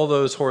all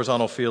those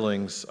horizontal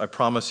feelings, I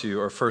promise you,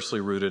 are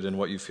firstly rooted in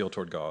what you feel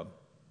toward God,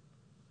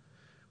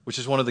 which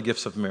is one of the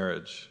gifts of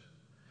marriage.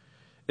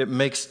 It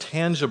makes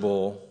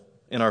tangible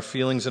in our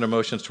feelings and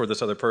emotions toward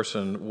this other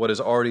person what is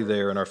already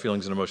there in our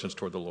feelings and emotions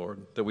toward the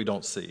Lord that we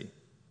don't see.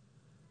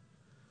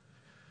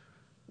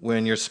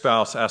 When your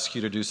spouse asks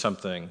you to do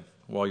something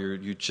while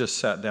you just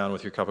sat down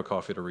with your cup of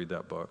coffee to read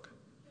that book,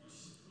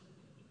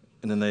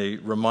 and then they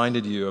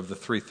reminded you of the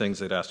 3 things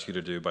they'd asked you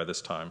to do by this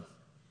time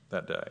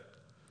that day,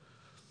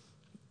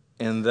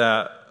 and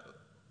that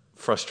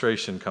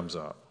frustration comes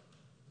up,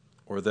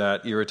 or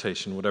that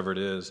irritation, whatever it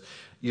is,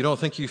 you don't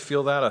think you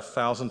feel that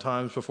 1,000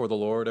 times before the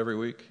Lord every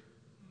week?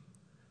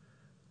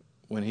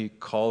 When He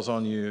calls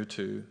on you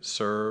to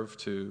serve,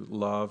 to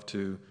love,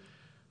 to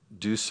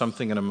do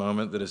something in a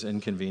moment that is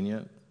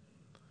inconvenient.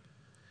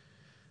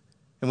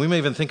 And we may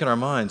even think in our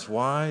minds,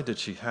 why did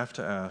she have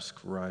to ask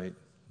right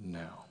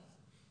now?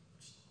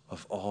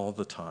 Of all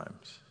the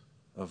times,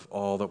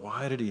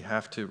 why did He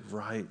have to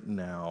right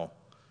now?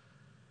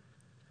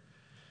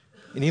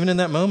 And even in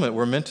that moment,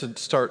 we're meant to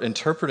start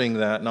interpreting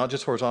that not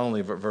just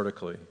horizontally, but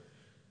vertically.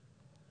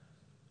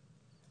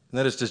 And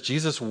that is, does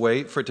Jesus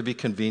wait for it to be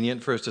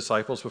convenient for His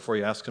disciples before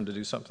He asks them to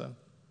do something?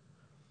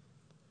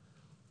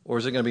 Or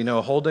is it going to be, no,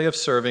 a whole day of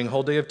serving,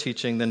 whole day of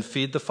teaching, then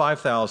feed the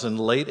 5,000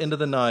 late into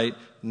the night,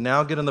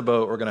 now get in the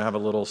boat, we're going to have a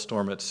little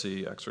storm at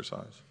sea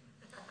exercise.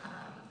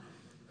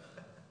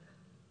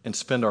 And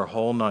spend our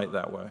whole night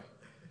that way.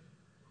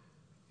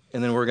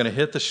 And then we're going to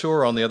hit the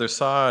shore on the other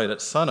side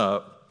at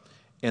sunup,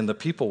 and the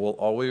people will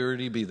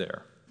already be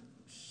there,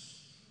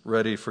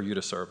 ready for you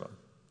to serve them.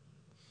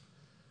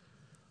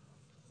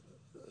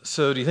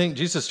 So do you think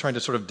Jesus is trying to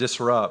sort of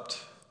disrupt?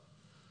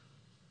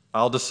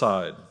 I'll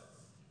decide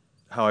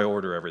how I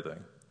order everything.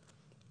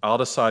 I'll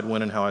decide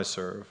when and how I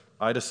serve.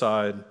 I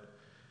decide,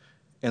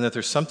 and that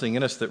there's something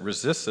in us that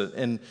resists it,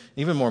 and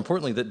even more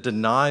importantly, that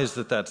denies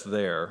that that's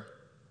there,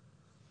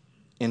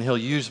 and he'll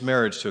use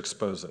marriage to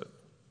expose it.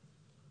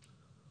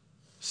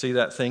 See,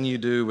 that thing you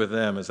do with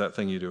them is that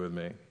thing you do with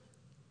me.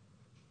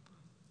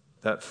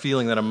 That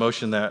feeling, that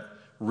emotion, that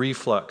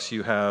reflux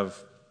you have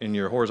in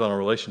your horizontal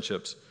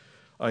relationships,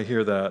 I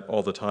hear that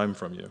all the time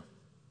from you.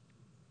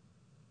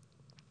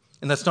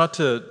 And that's not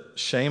to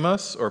shame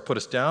us or put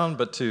us down,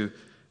 but to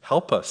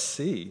help us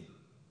see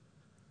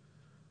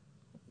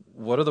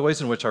what are the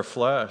ways in which our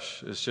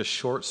flesh is just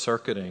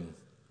short-circuiting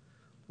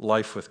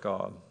life with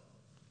God.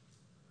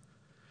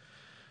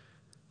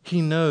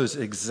 He knows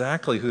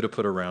exactly who to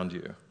put around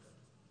you.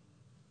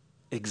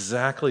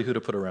 Exactly who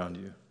to put around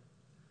you.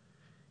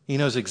 He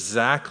knows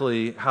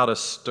exactly how to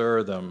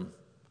stir them,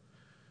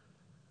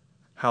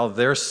 how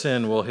their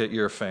sin will hit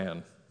your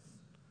fan,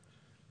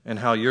 and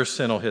how your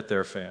sin will hit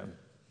their fan.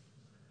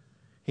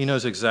 He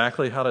knows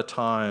exactly how to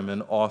time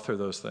and author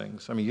those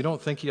things. I mean, you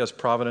don't think he has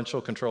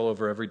providential control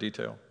over every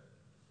detail?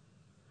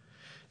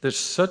 There's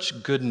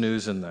such good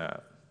news in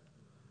that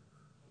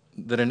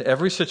in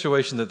every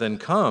situation that then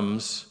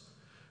comes,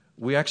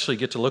 we actually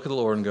get to look at the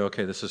Lord and go,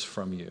 okay, this is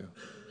from you.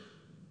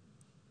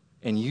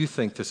 And you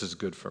think this is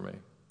good for me.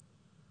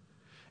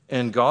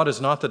 And God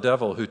is not the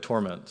devil who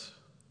torments.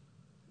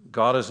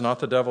 God is not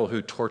the devil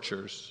who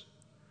tortures,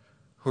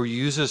 who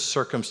uses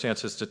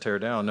circumstances to tear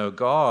down. No,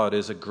 God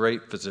is a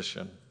great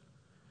physician.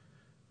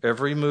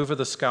 Every move of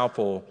the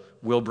scalpel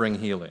will bring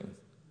healing.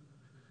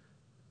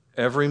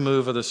 Every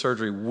move of the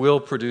surgery will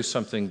produce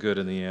something good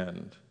in the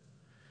end.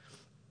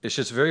 It's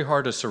just very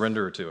hard to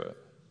surrender to it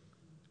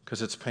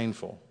because it's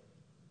painful.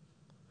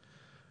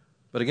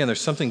 But again,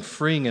 there's something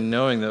freeing in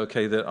knowing that,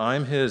 okay, that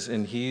I'm his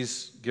and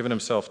he's given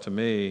himself to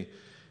me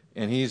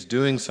and he's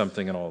doing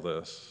something in all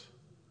this.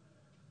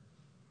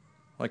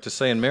 I like to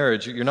say in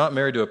marriage, you're not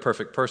married to a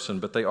perfect person,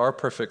 but they are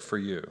perfect for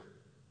you.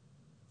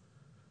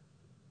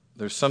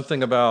 There's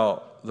something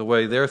about the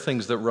way there are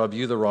things that rub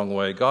you the wrong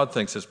way, God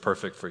thinks is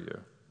perfect for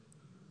you.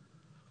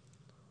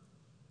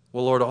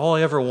 Well, Lord, all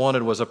I ever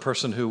wanted was a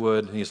person who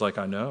would. And he's like,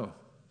 I know.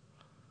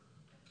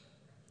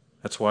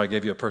 That's why I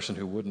gave you a person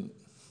who wouldn't.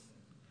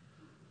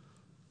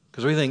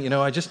 Because we think,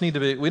 I just need to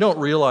be, we don't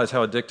realize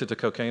how addicted to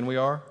cocaine we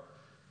are.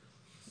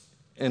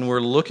 And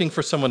we're looking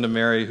for someone to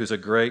marry who's a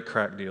great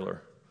crack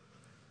dealer.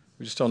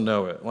 We just don't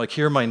know it. Like,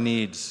 here are my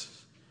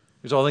needs.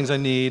 Here's all the things I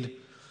need.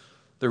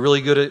 They're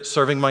really good at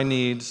serving my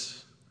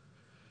needs,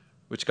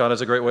 which God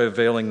has a great way of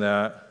veiling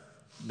that.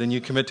 Then you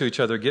commit to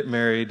each other, get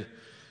married.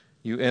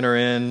 You enter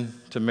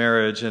into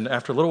marriage, and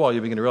after a little while, you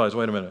begin to realize,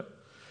 wait a minute,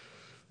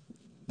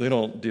 they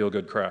don't deal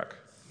good crack.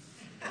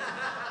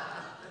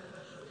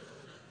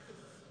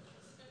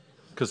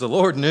 Because the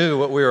Lord knew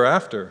what we were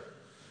after.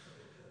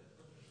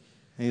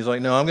 And he's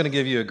like, no, I'm going to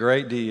give you a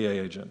great DEA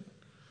agent.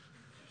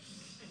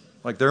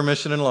 Like, their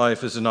mission in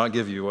life is to not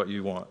give you what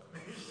you want.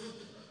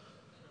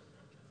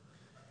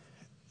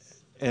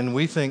 And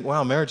we think,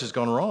 wow, marriage has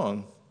gone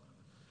wrong.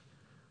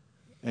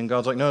 And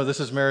God's like, no,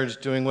 this is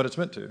marriage doing what it's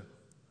meant to.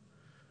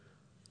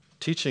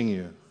 Teaching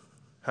you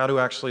how to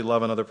actually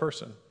love another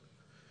person.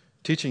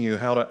 Teaching you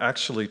how to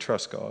actually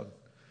trust God.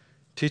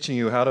 Teaching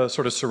you how to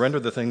sort of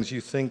surrender the things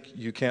you think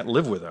you can't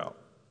live without.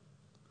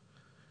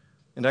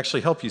 And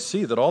actually help you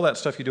see that all that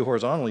stuff you do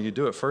horizontally, you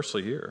do it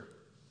firstly here.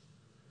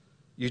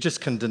 You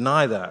just can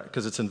deny that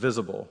because it's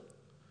invisible.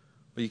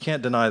 But you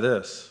can't deny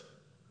this.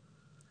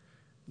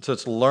 So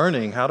it's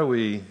learning, how do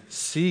we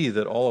see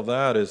that all of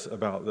that is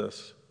about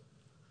this?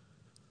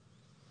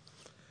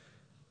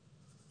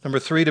 Number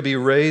 3, to be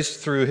raised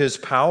through his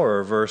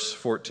power, verse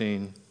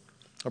 14.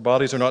 Our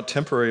bodies are not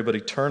temporary but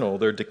eternal.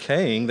 They're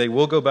decaying. They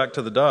will go back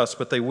to the dust,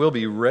 but they will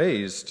be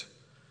raised.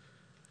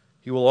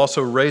 He will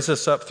also raise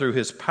us up through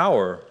his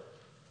power.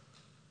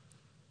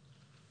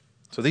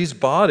 So these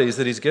bodies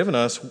that he's given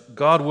us,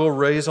 God will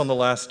raise on the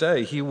last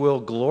day. He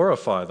will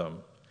glorify them.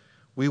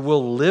 We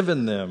will live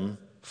in them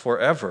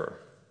forever.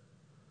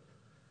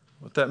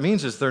 What that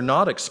means is they're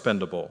not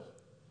expendable.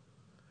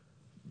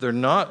 They're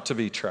not to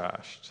be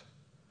trashed.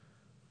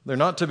 They're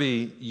not to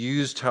be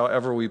used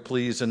however we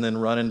please and then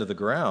run into the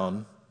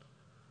ground.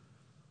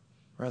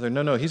 Rather,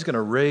 no, he's going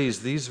to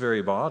raise these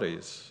very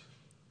bodies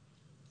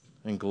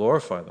and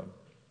glorify them.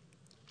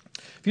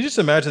 If you just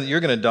imagine that you're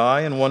going to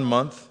die in 1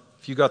 month,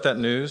 if you got that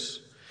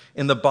news,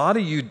 and the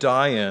body you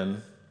die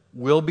in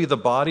will be the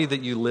body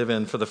that you live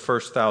in for the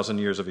first 1,000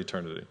 years of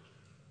eternity.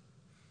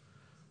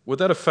 Would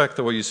that affect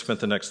the way you spent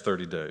the next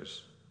 30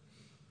 days?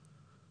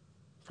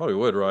 Probably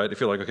would, right?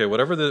 If you're like, okay,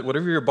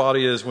 whatever your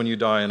body is when you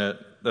die in it,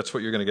 that's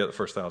what you're going to get the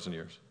first 1,000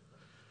 years.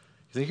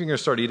 You think you're going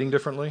to start eating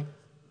differently?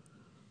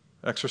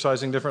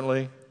 Exercising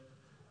differently?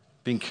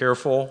 Being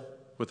careful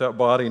with that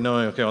body,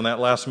 knowing, okay, on that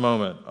last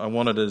moment, I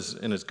want it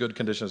in as good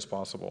condition as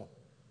possible.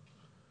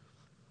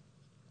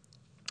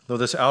 Though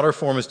this outer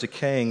form is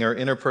decaying, our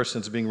inner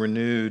person is being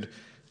renewed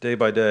day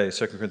by day,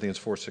 2 Corinthians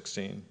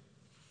 4:16.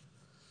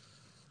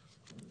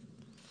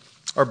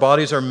 Our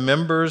bodies are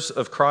members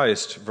of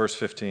Christ, verse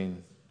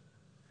 15.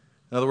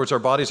 In other words, our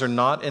bodies are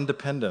not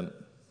independent.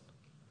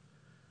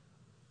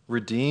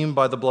 Redeemed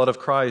by the blood of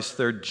Christ,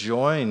 they're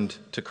joined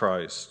to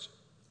Christ,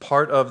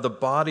 part of the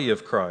body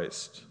of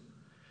Christ.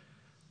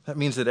 That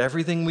means that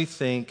everything we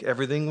think,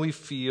 everything we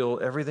feel,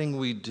 everything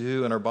we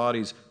do in our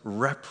bodies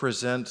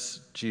represents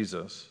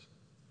Jesus,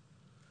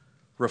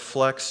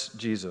 reflects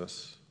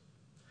Jesus.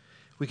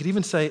 We could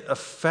even say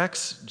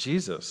affects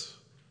Jesus.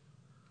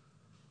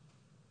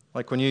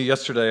 Like when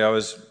yesterday I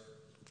was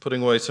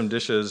putting away some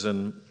dishes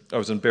and I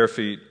was in bare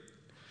feet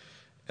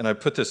and I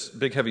put this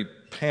big heavy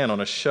pan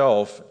on a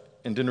shelf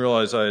and didn't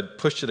realize I had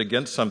pushed it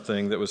against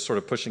something that was sort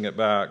of pushing it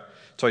back.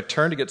 So I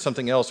turned to get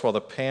something else while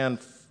the pan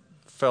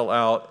fell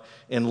out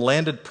and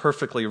landed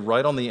perfectly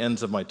right on the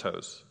ends of my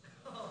toes.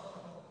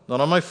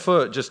 Not on my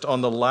foot, just on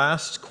the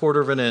last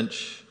quarter of an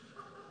inch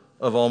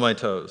of all my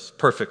toes,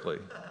 perfectly.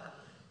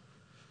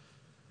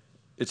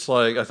 It's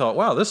like, I thought,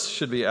 wow, this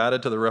should be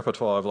added to the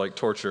repertoire of like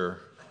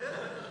torture.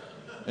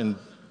 And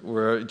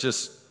where I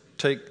just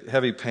take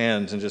heavy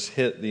pans and just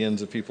hit the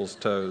ends of people's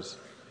toes.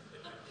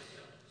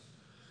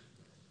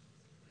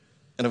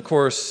 And of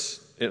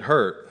course, it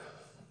hurt.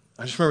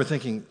 I just remember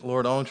thinking,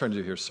 Lord, all I'm trying to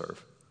do here is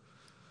serve.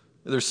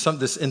 There's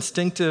this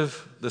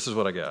instinctive, this is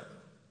what I get.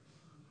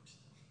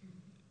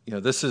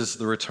 This is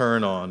the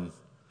return on.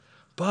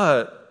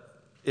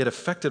 But it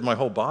affected my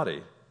whole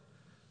body.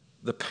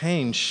 The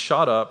pain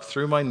shot up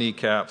through my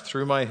kneecap,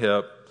 through my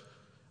hip.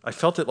 I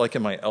felt it like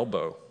in my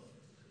elbow.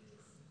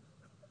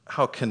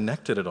 How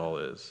connected it all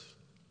is.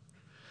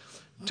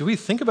 Do we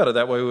think about it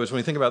that way when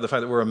we think about the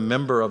fact that we're a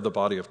member of the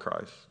body of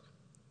Christ?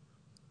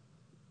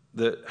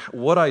 That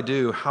what I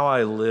do, how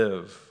I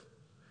live,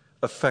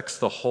 affects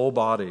the whole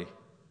body.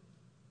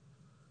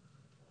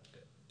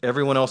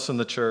 Everyone else in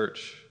the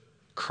church,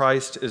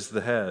 Christ is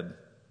the head.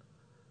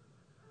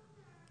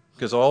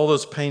 Because all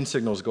those pain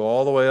signals go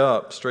all the way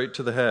up, straight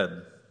to the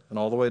head, and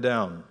all the way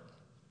down.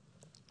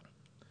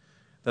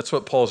 That's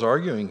what Paul's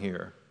arguing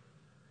here.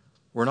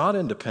 We're not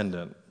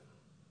independent.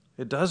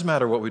 It does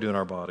matter what we do in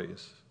our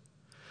bodies.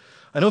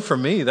 I know for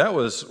me, that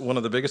was one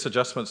of the biggest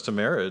adjustments to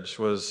marriage,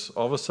 was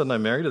all of a sudden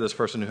I'm married to this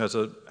person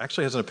who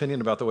actually has an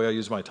opinion about the way I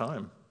use my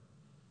time.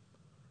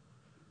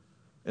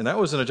 And that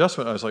was an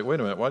adjustment. I was like, wait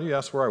a minute, why do you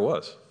ask where I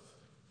was?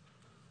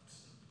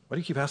 Why do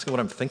you keep asking what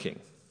I'm thinking?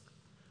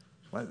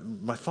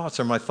 My thoughts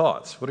are my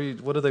thoughts. What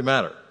do they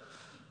matter?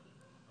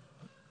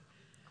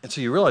 And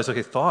so you realize,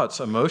 okay, thoughts,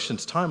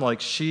 emotions, time, like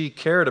she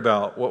cared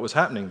about what was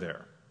happening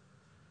there.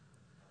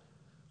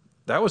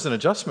 That was an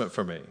adjustment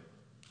for me.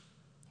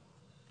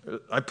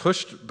 I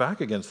pushed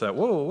back against that.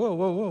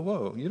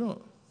 Whoa.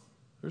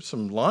 There's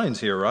some lines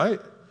here, right?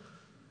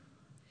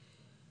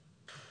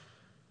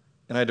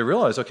 And I had to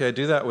realize, okay, I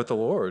do that with the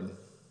Lord.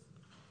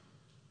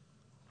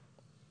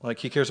 Like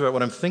he cares about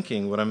what I'm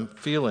thinking, what I'm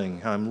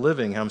feeling, how I'm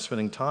living, how I'm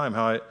spending time,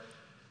 and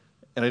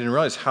I didn't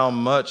realize how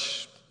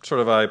much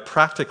sort of I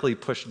practically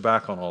pushed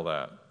back on all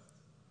that.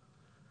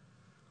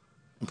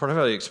 And part of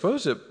how he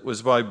exposed it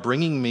was by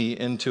bringing me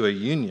into a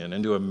union,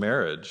 into a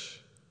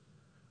marriage,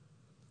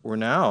 where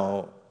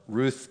now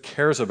Ruth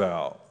cares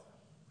about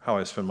how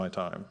I spend my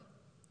time,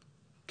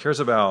 cares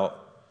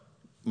about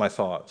my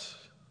thoughts,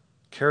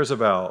 cares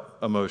about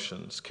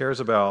emotions,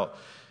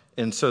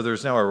 and so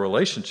there's now a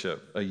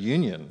relationship, a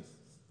union.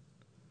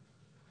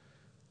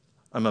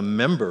 I'm a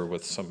member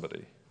with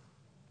somebody.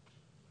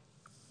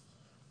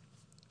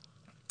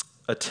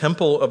 A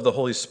temple of the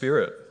Holy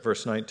Spirit,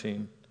 verse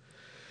 19.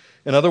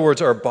 In other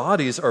words, our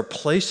bodies are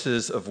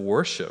places of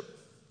worship.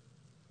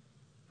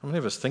 How many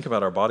of us think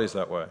about our bodies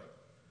that way?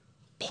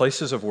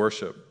 Places of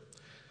worship.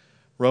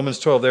 Romans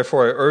 12,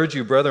 therefore I urge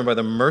you, brethren, by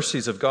the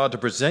mercies of God, to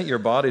present your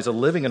bodies a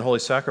living and holy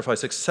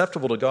sacrifice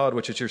acceptable to God,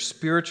 which is your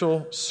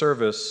spiritual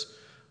service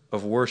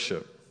of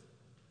worship.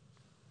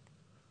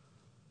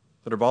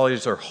 That our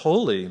bodies are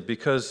holy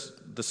because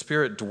the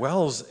Spirit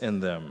dwells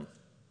in them.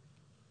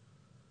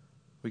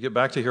 We get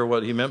back to hear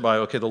what he meant by,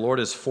 okay, the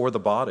Lord is for the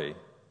body.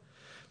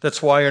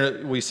 That's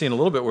why we see in a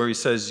little bit where he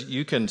says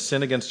you can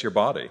sin against your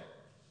body.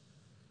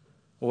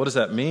 Well, what does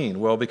that mean?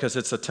 Well, because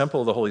it's a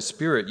temple of the Holy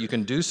Spirit, you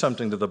can do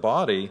something to the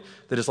body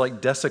that is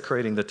like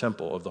desecrating the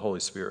temple of the Holy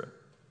Spirit.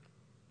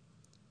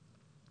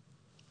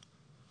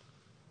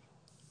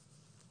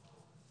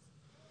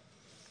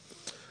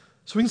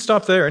 So we can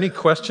stop there. Any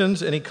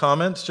questions, any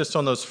comments just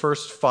on those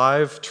first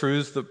 5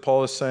 truths that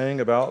Paul is saying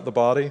about the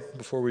body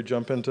before we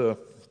jump into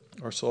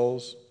our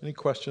souls? Any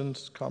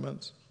questions,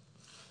 comments?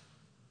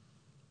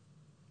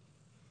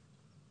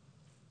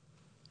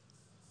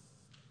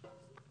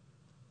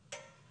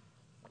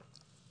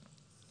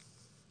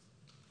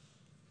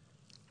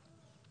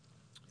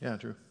 Yeah,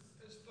 Drew.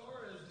 As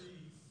far as the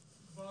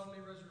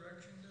bodily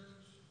resurrection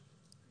goes,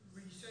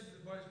 when you said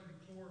the body's going to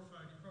be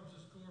glorified, he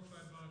promises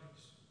glorified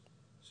bodies.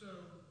 So,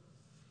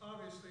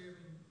 obviously,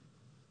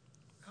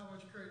 how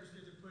much courage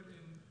did it put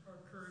in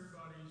our current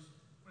bodies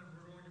when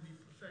we're going to be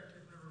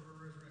perfected whenever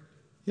we're resurrected?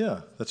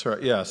 Yeah, that's right.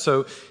 Yeah,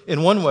 so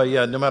in one way,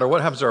 no matter what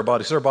happens to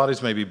our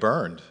bodies may be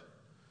burned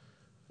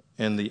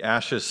and the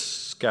ashes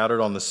scattered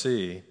on the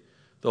sea,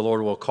 the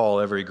Lord will call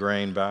every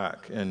grain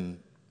back and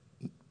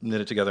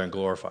knit it together and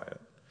glorify it.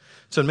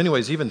 So in many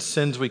ways, even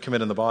sins we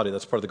commit in the body,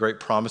 that's part of the great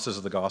promises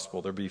of the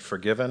gospel. They'll be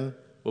forgiven,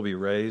 will be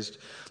raised.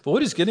 But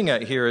what he's getting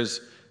at here is,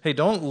 hey,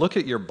 don't look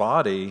at your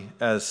body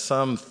as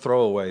some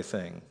throwaway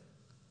thing.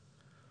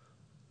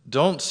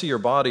 Don't see your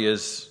body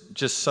as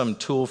just some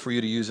tool for you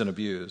to use and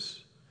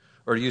abuse,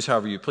 or to use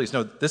however you please.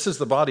 No, this is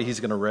the body he's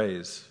going to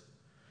raise.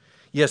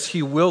 Yes,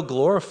 he will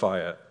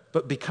glorify it,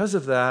 but because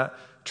of that,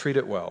 treat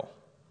it well.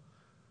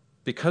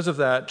 Because of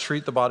that,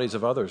 treat the bodies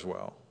of others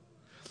well.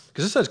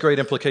 Because this has great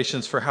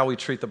implications for how we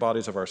treat the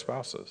bodies of our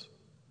spouses.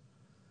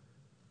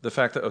 The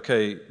fact that,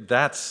 okay,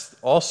 that's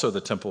also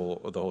the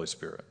temple of the Holy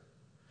Spirit.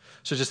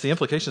 So just the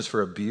implications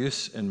for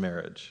abuse in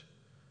marriage,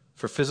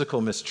 for physical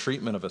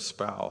mistreatment of a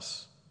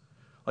spouse.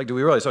 Like, do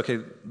we realize, okay,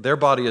 their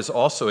body is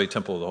also a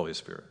temple of the Holy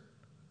Spirit,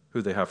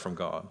 who they have from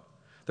God.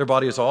 Their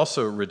body is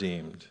also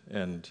redeemed.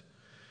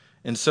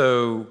 And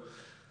so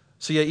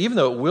yeah, even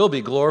though it will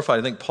be glorified,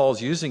 I think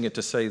Paul's using it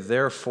to say,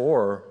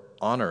 therefore,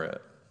 honor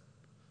it.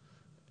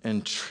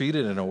 And treat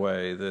it in a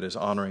way that is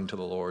honoring to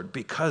the Lord,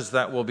 because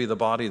that will be the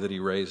body that he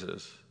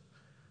raises.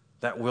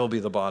 That will be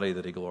the body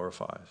that he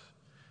glorifies.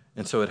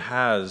 And so it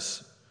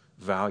has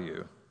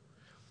value.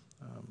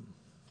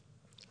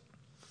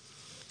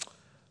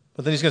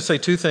 But then he's going to say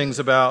two things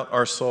about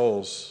our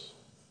souls.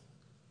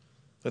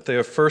 That they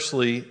are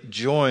firstly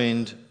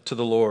joined to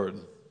the Lord.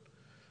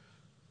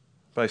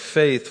 By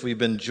faith, we've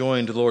been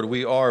joined to the Lord.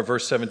 We are,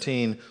 verse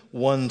 17,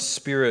 one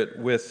spirit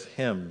with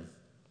him.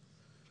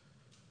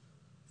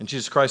 And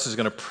Jesus Christ is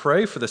going to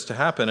pray for this to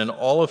happen, and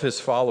all of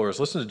his followers.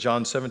 Listen to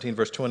John 17,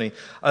 verse 20.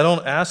 I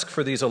don't ask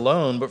for these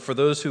alone, but for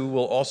those who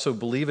will also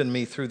believe in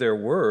me through their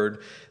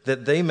word,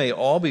 that they may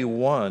all be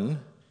one,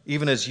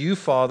 even as you,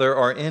 Father,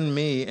 are in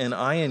me and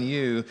I in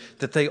you,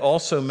 that they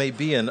also may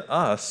be in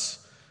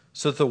us,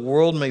 so that the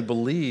world may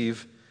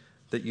believe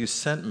that you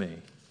sent me.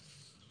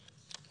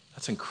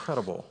 That's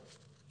incredible.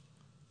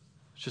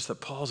 It's just that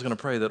Paul's going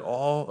to pray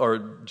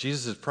that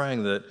Jesus is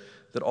praying that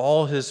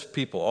all his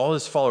people, all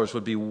his followers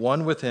would be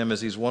one with him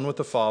as he's one with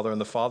the Father, and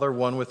the Father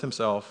one with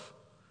himself,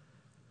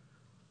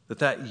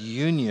 that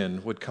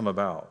union would come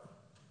about.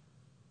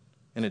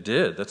 And it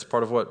did. That's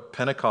part of what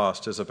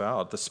Pentecost is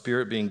about, the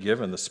Spirit being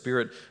given, the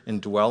Spirit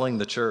indwelling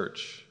the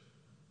church,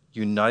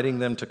 uniting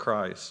them to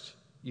Christ,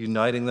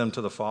 uniting them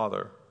to the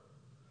Father.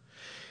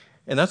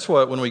 And that's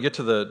what, when we get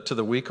to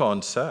the week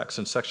on sex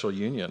and sexual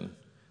union,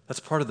 that's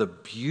part of the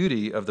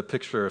beauty of the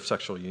picture of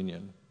sexual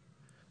union.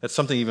 That's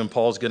something even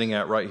Paul's getting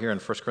at right here in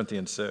 1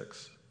 Corinthians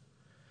 6.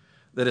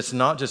 That it's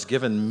not just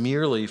given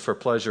merely for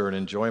pleasure and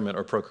enjoyment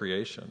or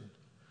procreation,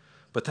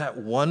 but that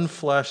one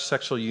flesh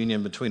sexual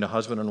union between a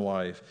husband and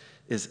wife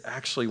is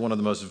actually one of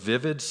the most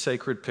vivid,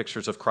 sacred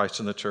pictures of Christ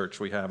in the church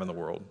we have in the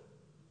world.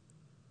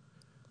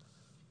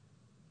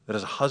 That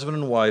as a husband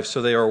and wife,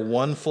 so they are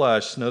one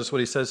flesh. Notice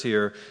what he says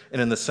here.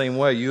 And in the same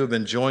way, you have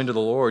been joined to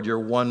the Lord. You're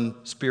one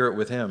spirit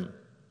with him.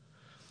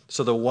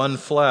 So the one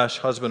flesh,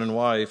 husband and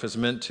wife, is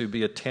meant to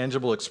be a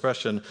tangible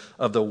expression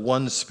of the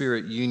one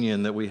spirit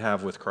union that we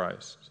have with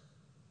Christ.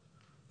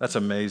 That's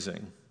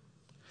amazing.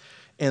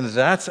 And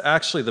that's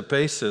actually the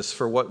basis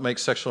for what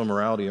makes sexual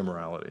immorality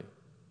immorality.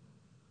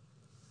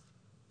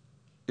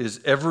 Is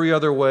every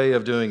other way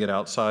of doing it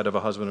outside of a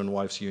husband and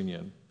wife's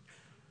union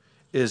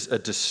is a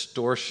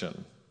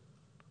distortion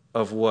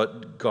of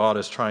what God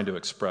is trying to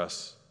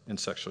express in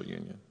sexual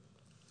union.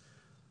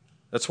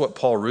 That's what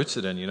Paul roots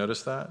it in. You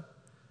notice that?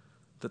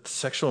 That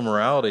sexual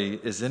immorality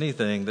is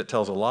anything that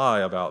tells a lie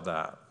about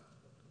that.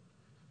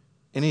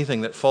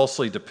 Anything that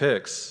falsely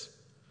depicts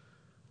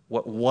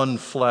what one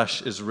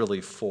flesh is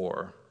really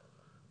for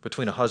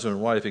between a husband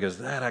and wife, because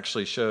that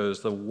actually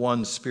shows the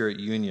one spirit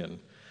union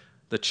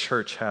the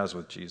church has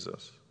with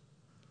Jesus.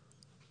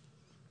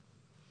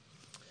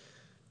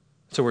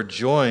 So we're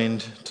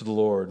joined to the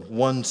Lord,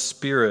 one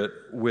spirit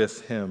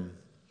with him,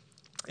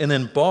 and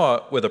then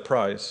bought with a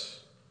price.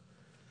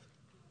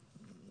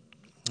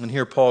 And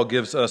here Paul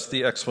gives us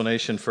the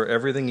explanation for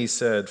everything he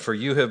said. For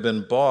you have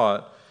been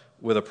bought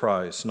with a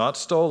price, not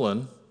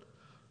stolen,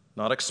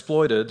 not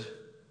exploited,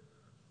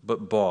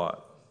 but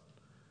bought.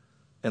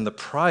 And the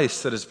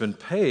price that has been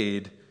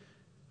paid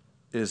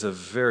is a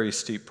very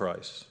steep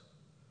price.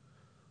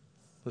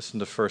 Listen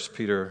to 1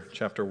 Peter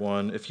chapter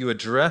 1. If you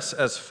address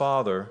as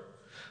Father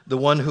the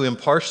one who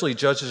impartially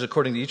judges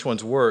according to each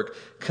one's work,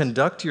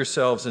 conduct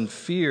yourselves in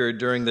fear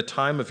during the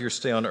time of your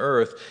stay on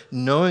earth,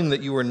 knowing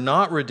that you were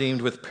not redeemed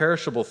with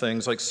perishable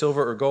things like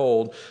silver or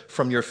gold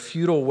from your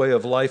futile way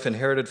of life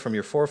inherited from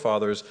your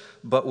forefathers,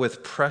 but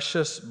with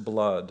precious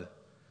blood,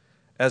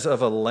 as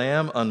of a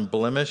lamb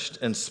unblemished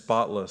and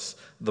spotless,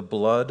 the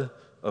blood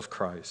of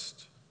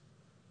Christ.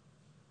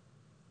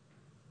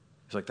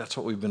 He's like, that's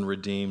what we've been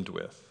redeemed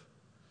with.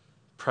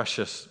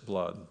 Precious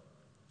blood.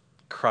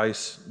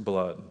 Christ's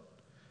blood.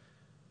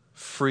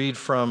 Freed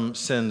from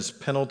sin's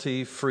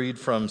penalty, freed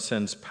from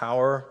sin's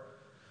power,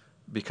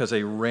 because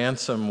a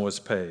ransom was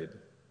paid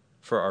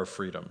for our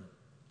freedom.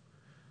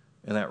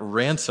 And that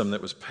ransom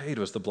that was paid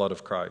was the blood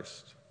of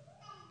Christ.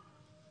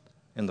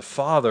 And the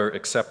Father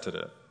accepted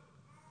it.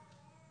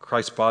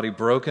 Christ's body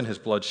broken, his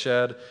blood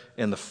shed,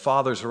 and the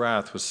Father's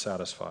wrath was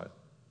satisfied.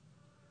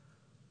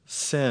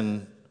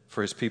 Sin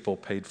for his people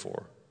paid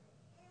for.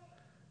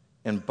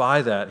 And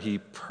by that, he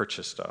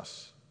purchased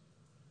us,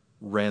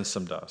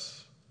 ransomed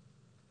us.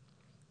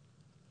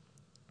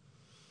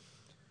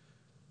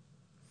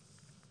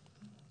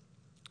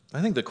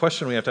 I think the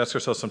question we have to ask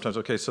ourselves sometimes,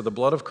 okay, so the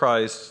blood of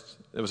Christ,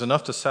 it was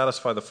enough to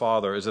satisfy the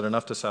Father. Is it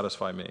enough to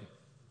satisfy me?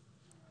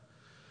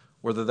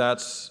 Whether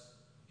that's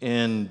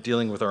in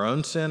dealing with our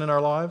own sin in our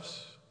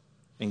lives,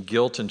 in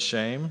guilt and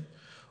shame,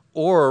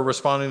 or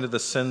responding to the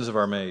sins of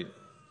our mate.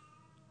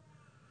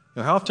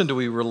 How often do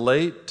we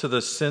relate to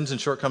the sins and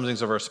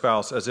shortcomings of our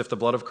spouse as if the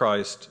blood of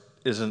Christ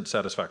isn't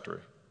satisfactory?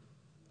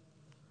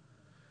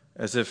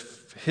 As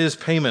if his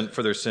payment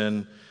for their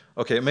sin,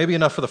 okay, it may be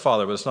enough for the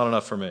Father, but it's not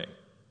enough for me.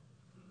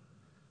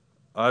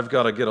 I've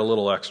got to get a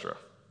little extra.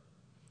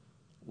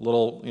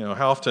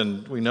 How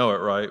often we know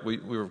it, right? We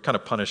were kind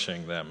of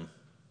punishing them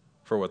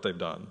for what they've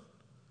done.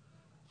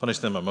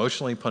 Punishing them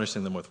emotionally,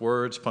 punishing them with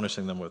words,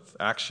 punishing them with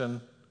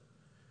action.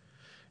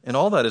 And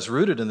all that is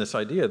rooted in this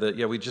idea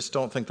that, we just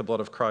don't think the blood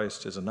of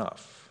Christ is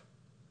enough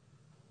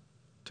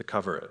to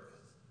cover it,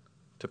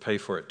 to pay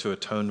for it, to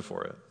atone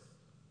for it.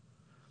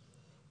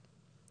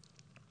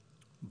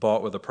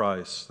 Bought with a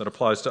price. That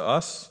applies to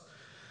us.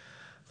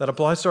 That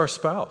applies to our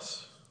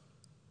spouse.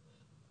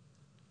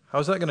 How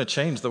is that going to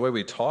change the way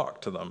we talk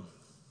to them,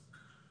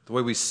 the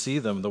way we see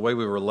them, the way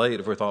we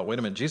relate if we thought, wait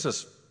a minute,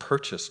 Jesus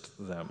purchased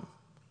them.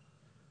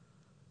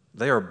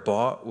 They are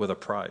bought with a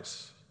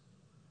price.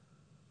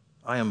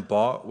 I am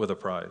bought with a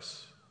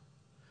price.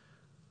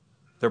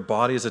 Their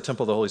body is a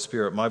temple of the Holy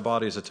Spirit. My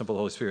body is a temple of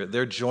the Holy Spirit.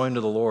 They're joined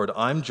to the Lord.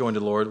 I'm joined to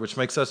the Lord, which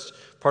makes us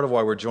part of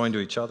why we're joined to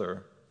each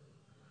other.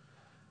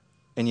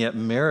 And yet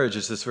marriage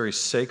is this very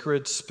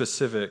sacred,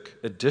 specific,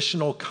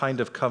 additional kind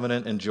of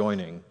covenant and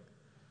joining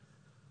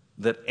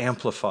that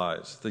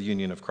amplifies the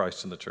union of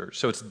Christ and the church.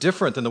 So it's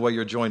different than the way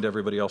you're joined to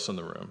everybody else in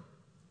the room.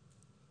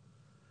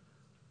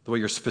 The way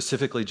you're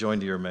specifically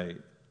joined to your mate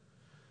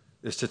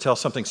is to tell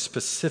something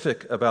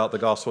specific about the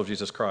gospel of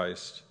Jesus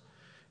Christ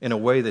in a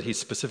way that he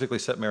specifically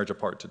set marriage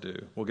apart to do.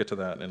 We'll get to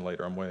that in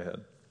later. I'm way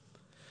ahead.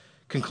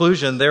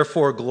 Conclusion,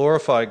 therefore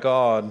glorify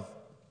God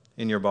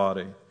in your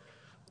body.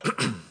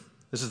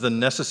 This is the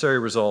necessary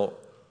result.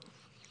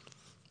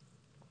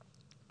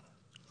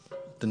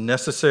 The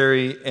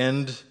necessary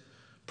end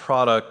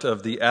product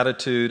of the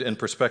attitude and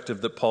perspective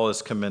that Paul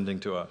is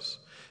commending to us.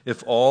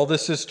 If all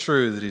this is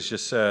true that he's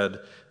just said,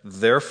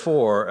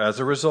 therefore, as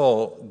a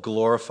result,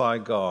 glorify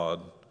God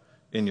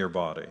in your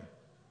body.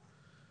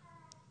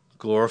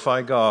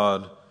 Glorify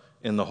God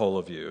in the whole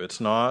of you.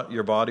 It's not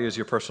your body is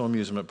your personal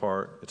amusement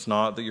park. It's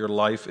not that your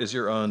life is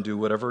your own, do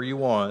whatever you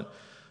want.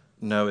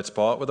 No, it's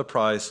bought with a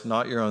price,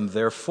 not your own.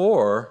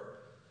 Therefore,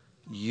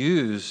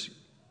 use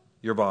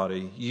your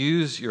body,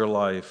 use your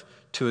life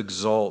to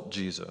exalt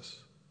Jesus,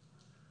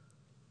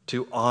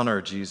 to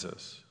honor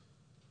Jesus,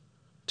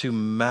 to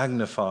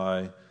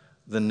magnify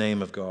the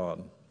name of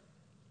God.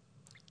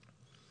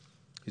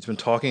 He's been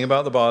talking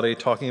about the body,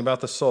 talking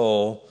about the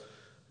soul,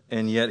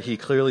 and yet he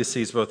clearly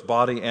sees both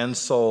body and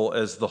soul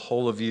as the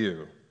whole of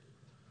you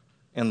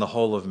and the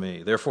whole of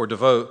me. Therefore,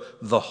 devote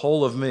the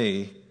whole of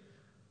me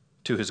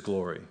to his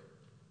glory,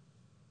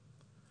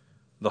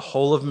 the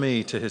whole of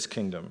me to his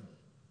kingdom.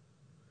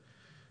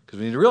 Because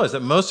we need to realize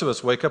that most of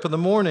us wake up in the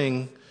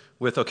morning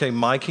with, okay,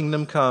 my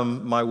kingdom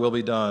come, my will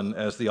be done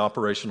as the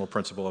operational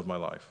principle of my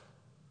life.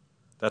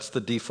 That's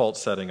the default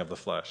setting of the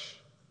flesh.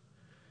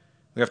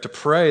 We have to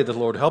pray that the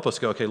Lord help us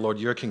go, okay, Lord,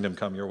 your kingdom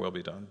come, your will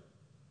be done.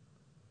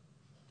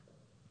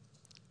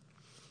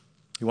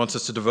 He wants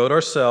us to devote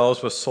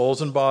ourselves with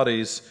souls and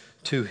bodies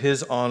to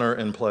his honor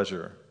and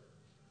pleasure.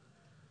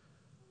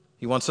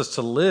 He wants us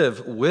to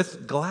live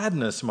with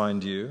gladness,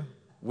 mind you,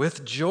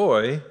 with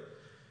joy,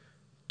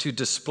 to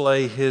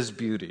display his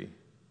beauty,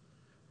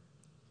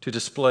 to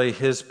display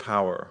his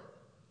power.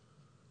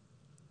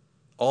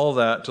 All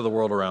that to the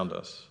world around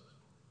us.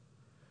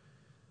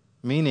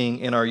 Meaning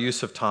in our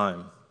use of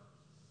time.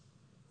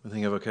 We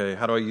think of, okay,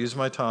 how do I use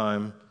my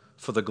time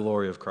for the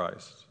glory of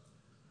Christ?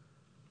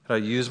 How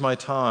do I use my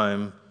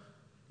time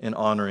in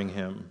honoring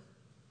him?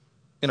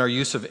 In our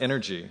use of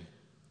energy.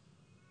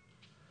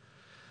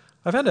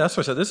 I've had to ask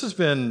myself, this has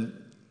been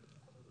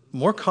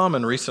more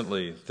common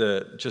recently,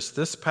 that just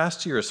this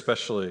past year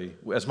especially,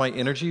 as my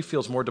energy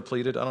feels more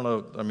depleted, I don't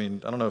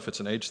know if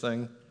it's an age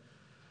thing,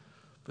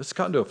 but it's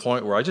gotten to a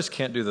point where I just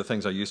can't do the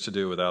things I used to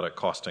do without it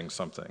costing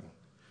something.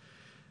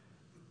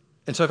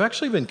 And so I've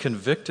actually been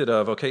convicted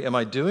of, okay, am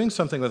I doing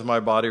something with my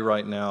body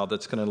right now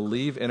that's going to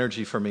leave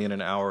energy for me in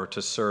an hour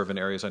to serve in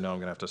areas I know I'm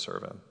going to have to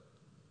serve in?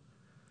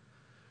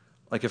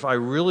 Like if I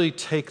really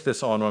take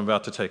this on what I'm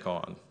about to take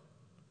on,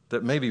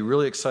 that may be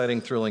really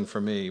exciting, thrilling for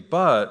me,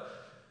 but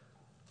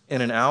in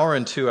an hour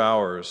and 2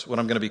 hours, when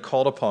I'm going to be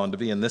called upon to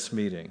be in this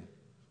meeting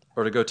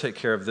or to go take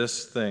care of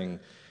this thing,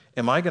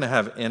 am I going to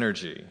have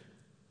energy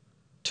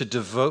to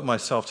devote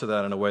myself to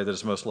that in a way that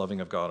is most loving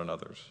of God and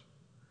others?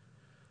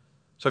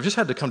 So I've just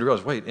had to come to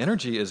realize, wait,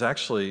 energy is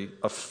actually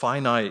a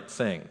finite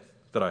thing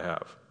that I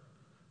have.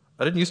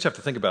 I didn't used to have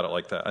to think about it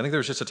like that. I think there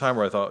was just a time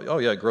where I thought, oh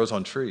yeah, it grows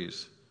on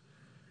trees.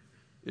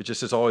 It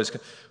just is always,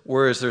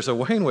 whereas there's a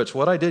way in which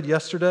what I did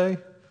yesterday,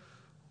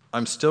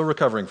 I'm still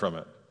recovering from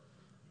it.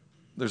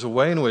 There's a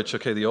way in which,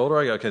 okay, the older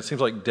I get, okay, it seems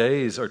like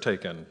days are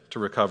taken to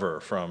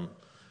recover from.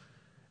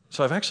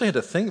 So I've actually had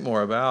to think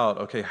more about,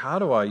 okay, how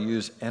do I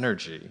use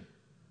energy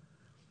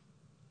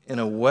in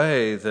a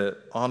way that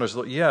honors,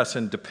 yes,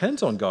 and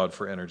depends on God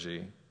for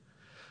energy,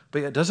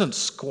 but it doesn't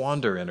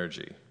squander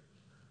energy.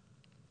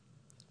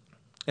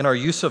 In our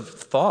use of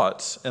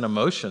thoughts and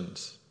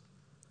emotions,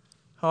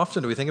 how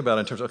often do we think about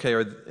it in terms of, okay,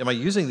 am I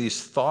using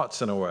these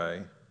thoughts in a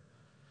way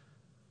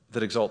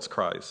that exalts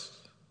Christ?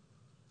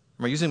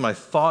 Am I using my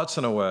thoughts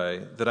in a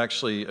way that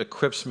actually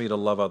equips me to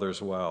love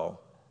others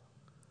well?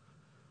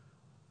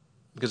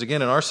 Because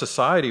again, in our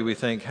society, we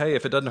think, hey,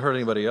 if it doesn't hurt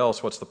anybody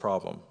else, what's the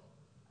problem?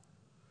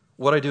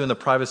 What I do in the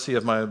privacy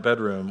of my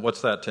bedroom,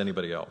 what's that to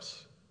anybody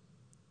else?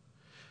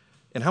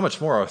 And how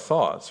much more our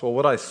thoughts? Well,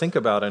 what I think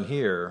about in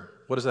here,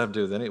 what does that have to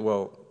do with anything?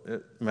 Well,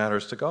 it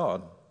matters to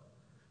God.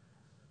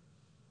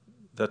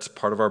 That's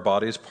part of our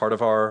bodies, part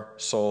of our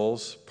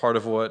souls, part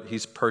of what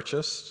He's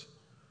purchased.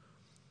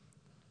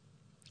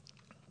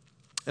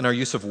 In our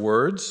use of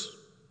words,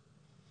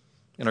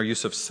 in our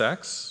use of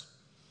sex,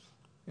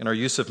 in our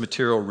use of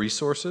material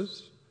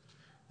resources,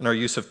 in our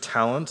use of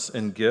talents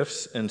and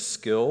gifts and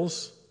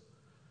skills.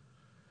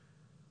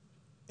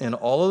 In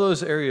all of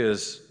those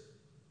areas,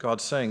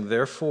 God's saying,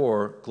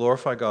 therefore,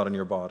 glorify God in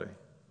your body.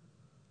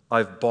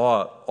 I've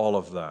bought all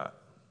of that.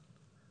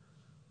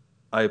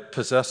 I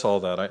possess all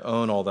that. I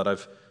own all that.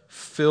 I've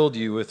filled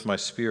you with my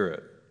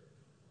Spirit.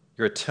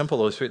 You're a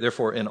temple of the Spirit.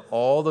 Therefore, in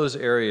all those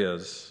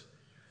areas,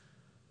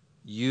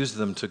 use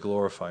them to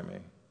glorify me.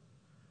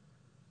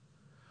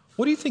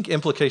 What do you think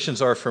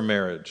implications are for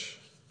marriage?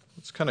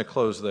 Let's kind of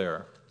close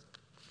there.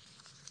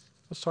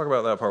 Let's talk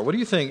about that part. What do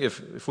you think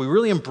if we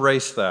really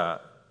embrace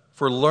that, if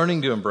we're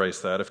learning to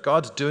embrace that, if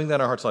God's doing that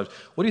in our hearts and lives,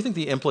 what do you think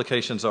the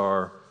implications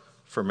are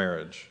for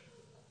marriage?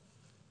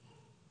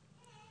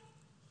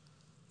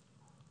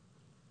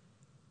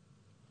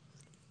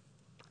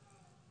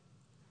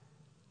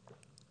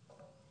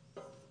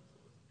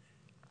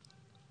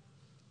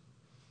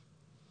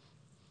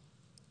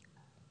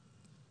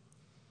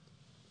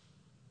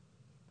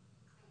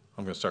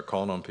 I'm going to start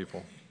calling on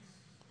people.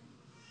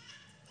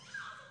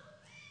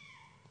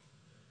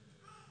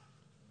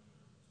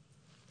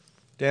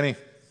 Danny.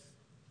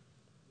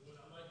 When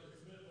I make a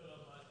commitment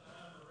of my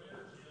time or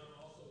energy,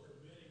 I'm also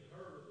committing her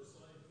to the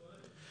same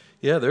thing.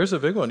 Yeah, there's a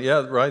big one.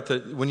 Yeah, right.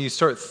 That when you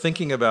start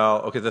thinking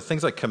about, okay, the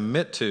things I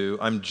commit to,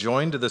 I'm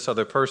joined to this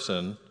other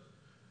person,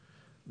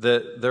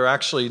 that they're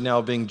actually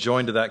now being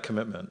joined to that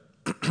commitment.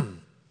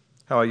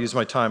 How I use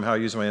my time, how I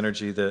use my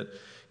energy, that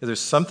there's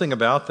something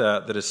about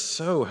that that is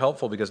so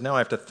helpful because now I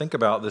have to think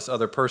about this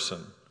other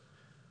person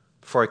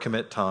before I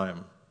commit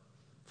time,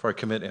 before I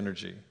commit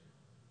energy.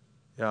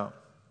 Yeah.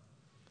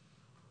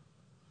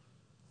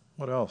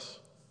 What else?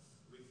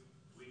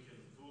 We can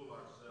fool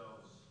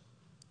ourselves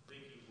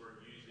thinking we're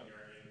using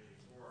our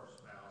energy for our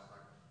spouse.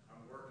 Like,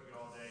 I'm working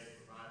all day to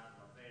provide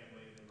for my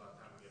family, and then by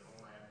the time I get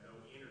home, I have no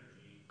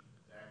energy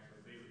to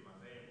actually be with my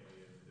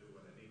family and do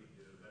what I need to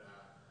do. But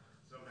I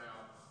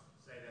somehow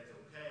say that's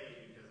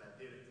okay because I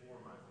did it for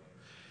my family.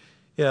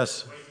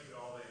 Yes. I wasted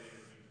all that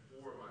energy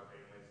for my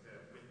family instead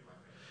of with my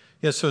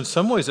family. Yeah, so in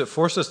some ways it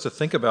forces us to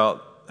think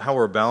about how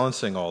we're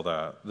balancing all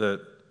that.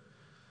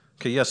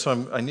 Okay, yes,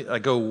 so I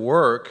go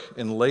work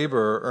and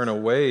labor, earn a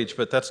wage,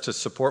 but that's to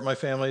support my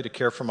family, to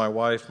care for my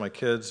wife, my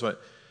kids.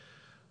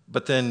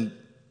 But then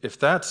if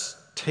that's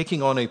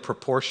taking on a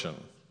proportion,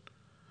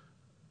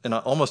 an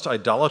almost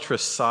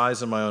idolatrous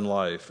size in my own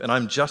life, and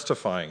I'm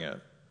justifying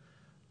it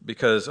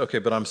because, okay,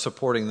 but I'm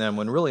supporting them,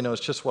 when really, no,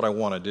 it's just what I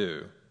want to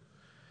do.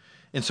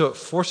 And so it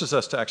forces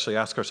us to actually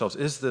ask ourselves,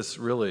 is this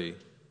really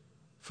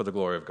for the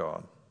glory of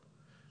God?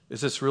 Is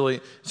this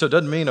really, so it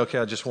doesn't mean, okay,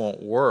 I just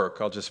won't work,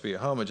 I'll just be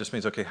at home. It just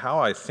means, okay, how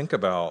I think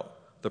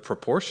about the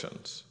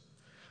proportions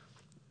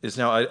is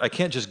now, I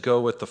can't just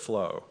go with the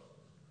flow.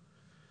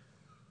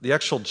 The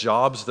actual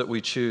jobs that we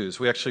choose,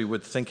 we actually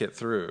would think it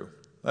through.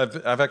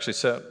 I've actually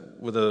sat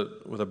with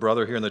a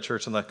brother here in the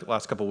church in the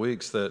last couple of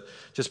weeks that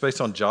just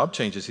based on job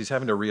changes, he's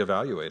having to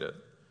reevaluate it.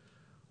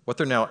 What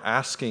they're now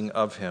asking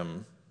of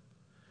him,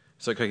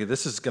 it's like, okay,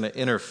 this is going to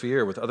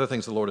interfere with other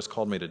things the Lord has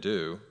called me to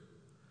do.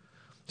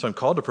 So I'm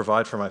called to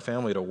provide for my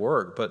family to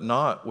work, but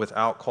not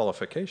without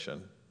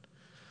qualification.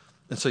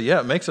 And so, yeah,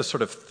 it makes us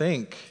sort of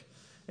think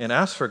and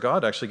ask for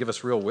God to actually give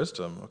us real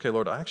wisdom. Okay,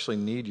 Lord, I actually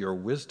need your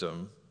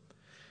wisdom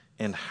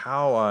in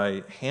how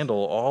I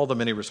handle all the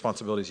many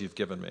responsibilities you've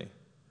given me.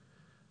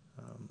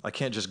 I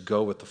can't just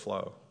go with the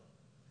flow.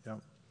 Yeah.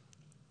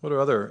 What are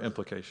other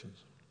implications?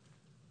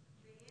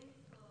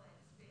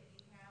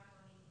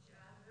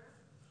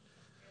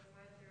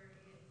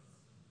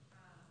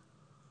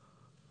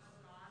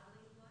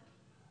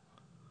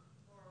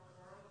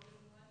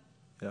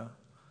 Yeah.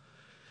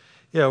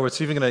 Yeah, it's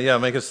even going to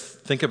make us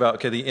think about,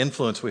 okay, the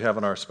influence we have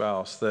on our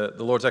spouse, that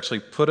the Lord's actually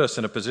put us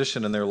in a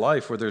position in their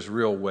life where there's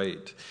real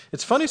weight.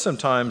 It's funny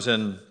sometimes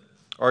in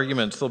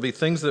arguments. There'll be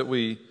things that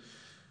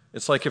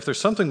it's like if there's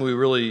something we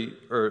really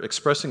are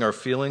expressing our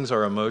feelings,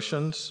 our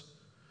emotions,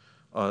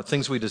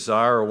 things we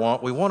desire or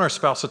want, we want our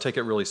spouse to take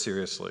it really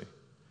seriously.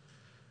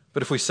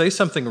 But if we say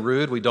something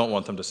rude, we don't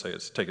want them to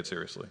take it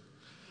seriously.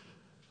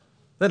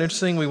 That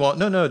interesting? We want,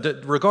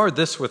 regard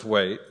this with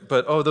weight,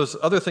 but those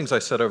other things I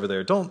said over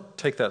there, don't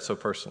take that so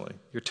personally.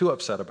 You're too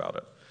upset about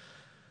it.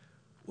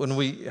 When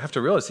we have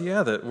to realize,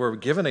 that we're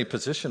given a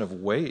position of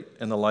weight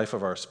in the life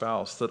of our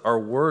spouse, that our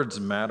words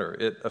matter,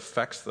 it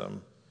affects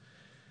them.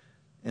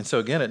 And so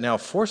again, it now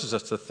forces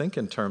us to think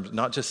in terms,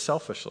 not just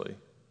selfishly,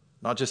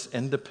 not just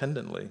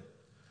independently.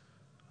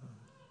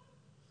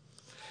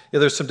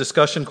 There's some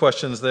discussion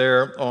questions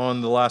there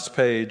on the last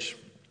page,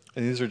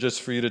 and these are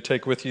just for you to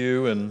take with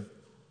you and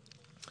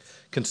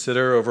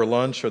consider over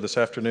lunch or this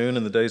afternoon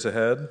and the days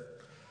ahead.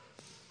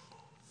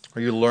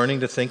 Are you learning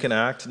to think and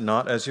act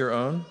not as your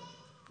own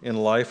in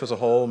life as a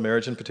whole,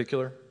 marriage in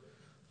particular,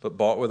 but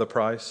bought with a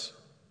price,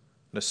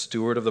 and a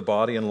steward of the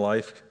body and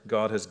life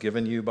God has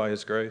given you by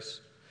his grace?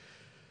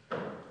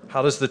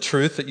 How does the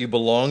truth that you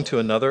belong to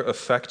another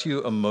affect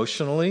you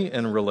emotionally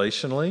and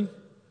relationally?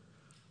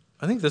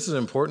 I think this is an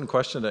important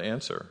question to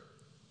answer,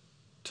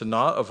 to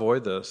not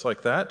avoid this.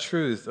 Like that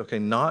truth,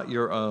 not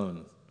your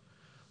own,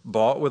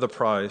 bought with a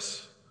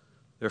price,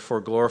 therefore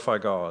glorify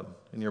God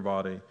in your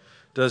body.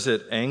 Does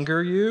it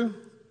anger you?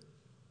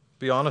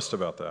 Be honest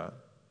about that.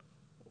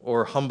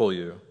 Or humble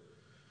you?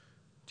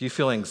 Do you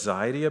feel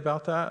anxiety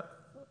about that?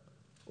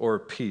 Or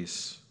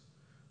peace?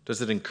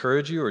 Does it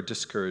encourage you or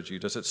discourage you?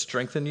 Does it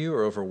strengthen you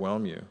or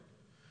overwhelm you?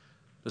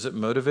 Does it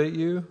motivate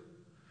you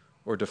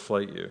or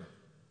deflate you?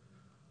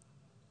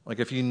 Like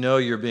if you know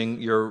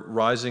you're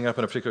rising up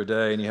in a particular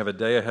day and you have a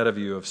day ahead of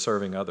you of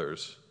serving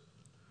others,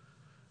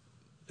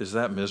 is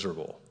that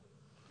miserable?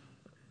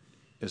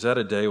 Is that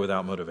a day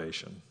without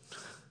motivation?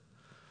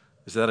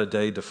 Is that a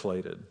day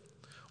deflated?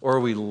 Or are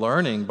we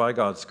learning by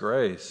God's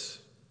grace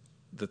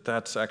that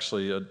that's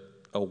actually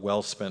a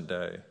well-spent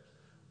day?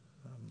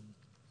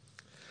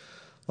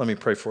 Let me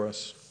pray for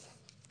us.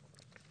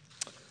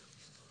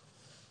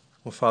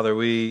 Well, Father,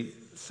 we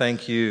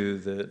thank you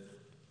that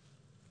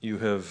you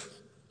have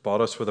bought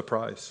us with a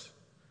price.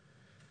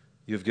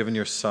 You have given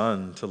your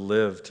Son to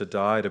live, to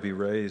die, to be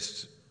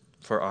raised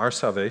for our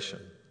salvation.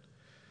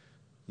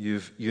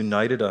 You've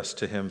united us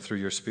to him through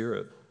your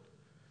Spirit.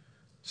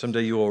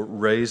 Someday you will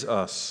raise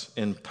us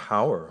in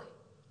power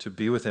to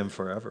be with him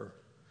forever.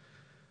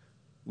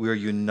 We are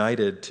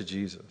united to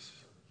Jesus.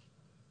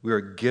 We are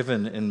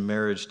given in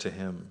marriage to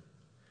him.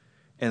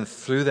 And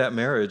through that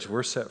marriage,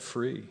 we're set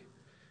free.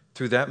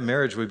 Through that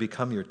marriage, we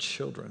become your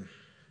children.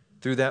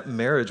 Through that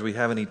marriage, we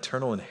have an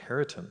eternal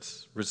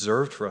inheritance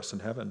reserved for us in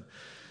heaven.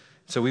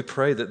 So we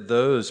pray that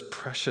those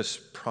precious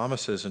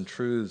promises and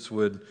truths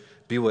would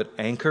be what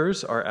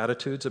anchors our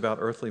attitudes about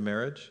earthly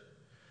marriage,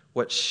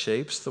 what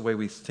shapes the way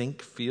we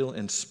think, feel,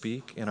 and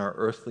speak in our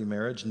earthly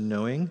marriage,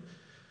 knowing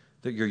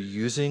that you're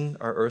using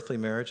our earthly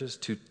marriages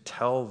to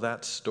tell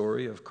that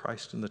story of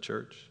Christ in the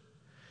church.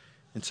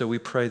 And so we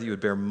pray that you would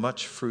bear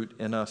much fruit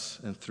in us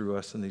and through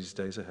us in these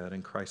days ahead.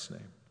 In Christ's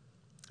name,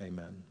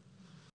 amen.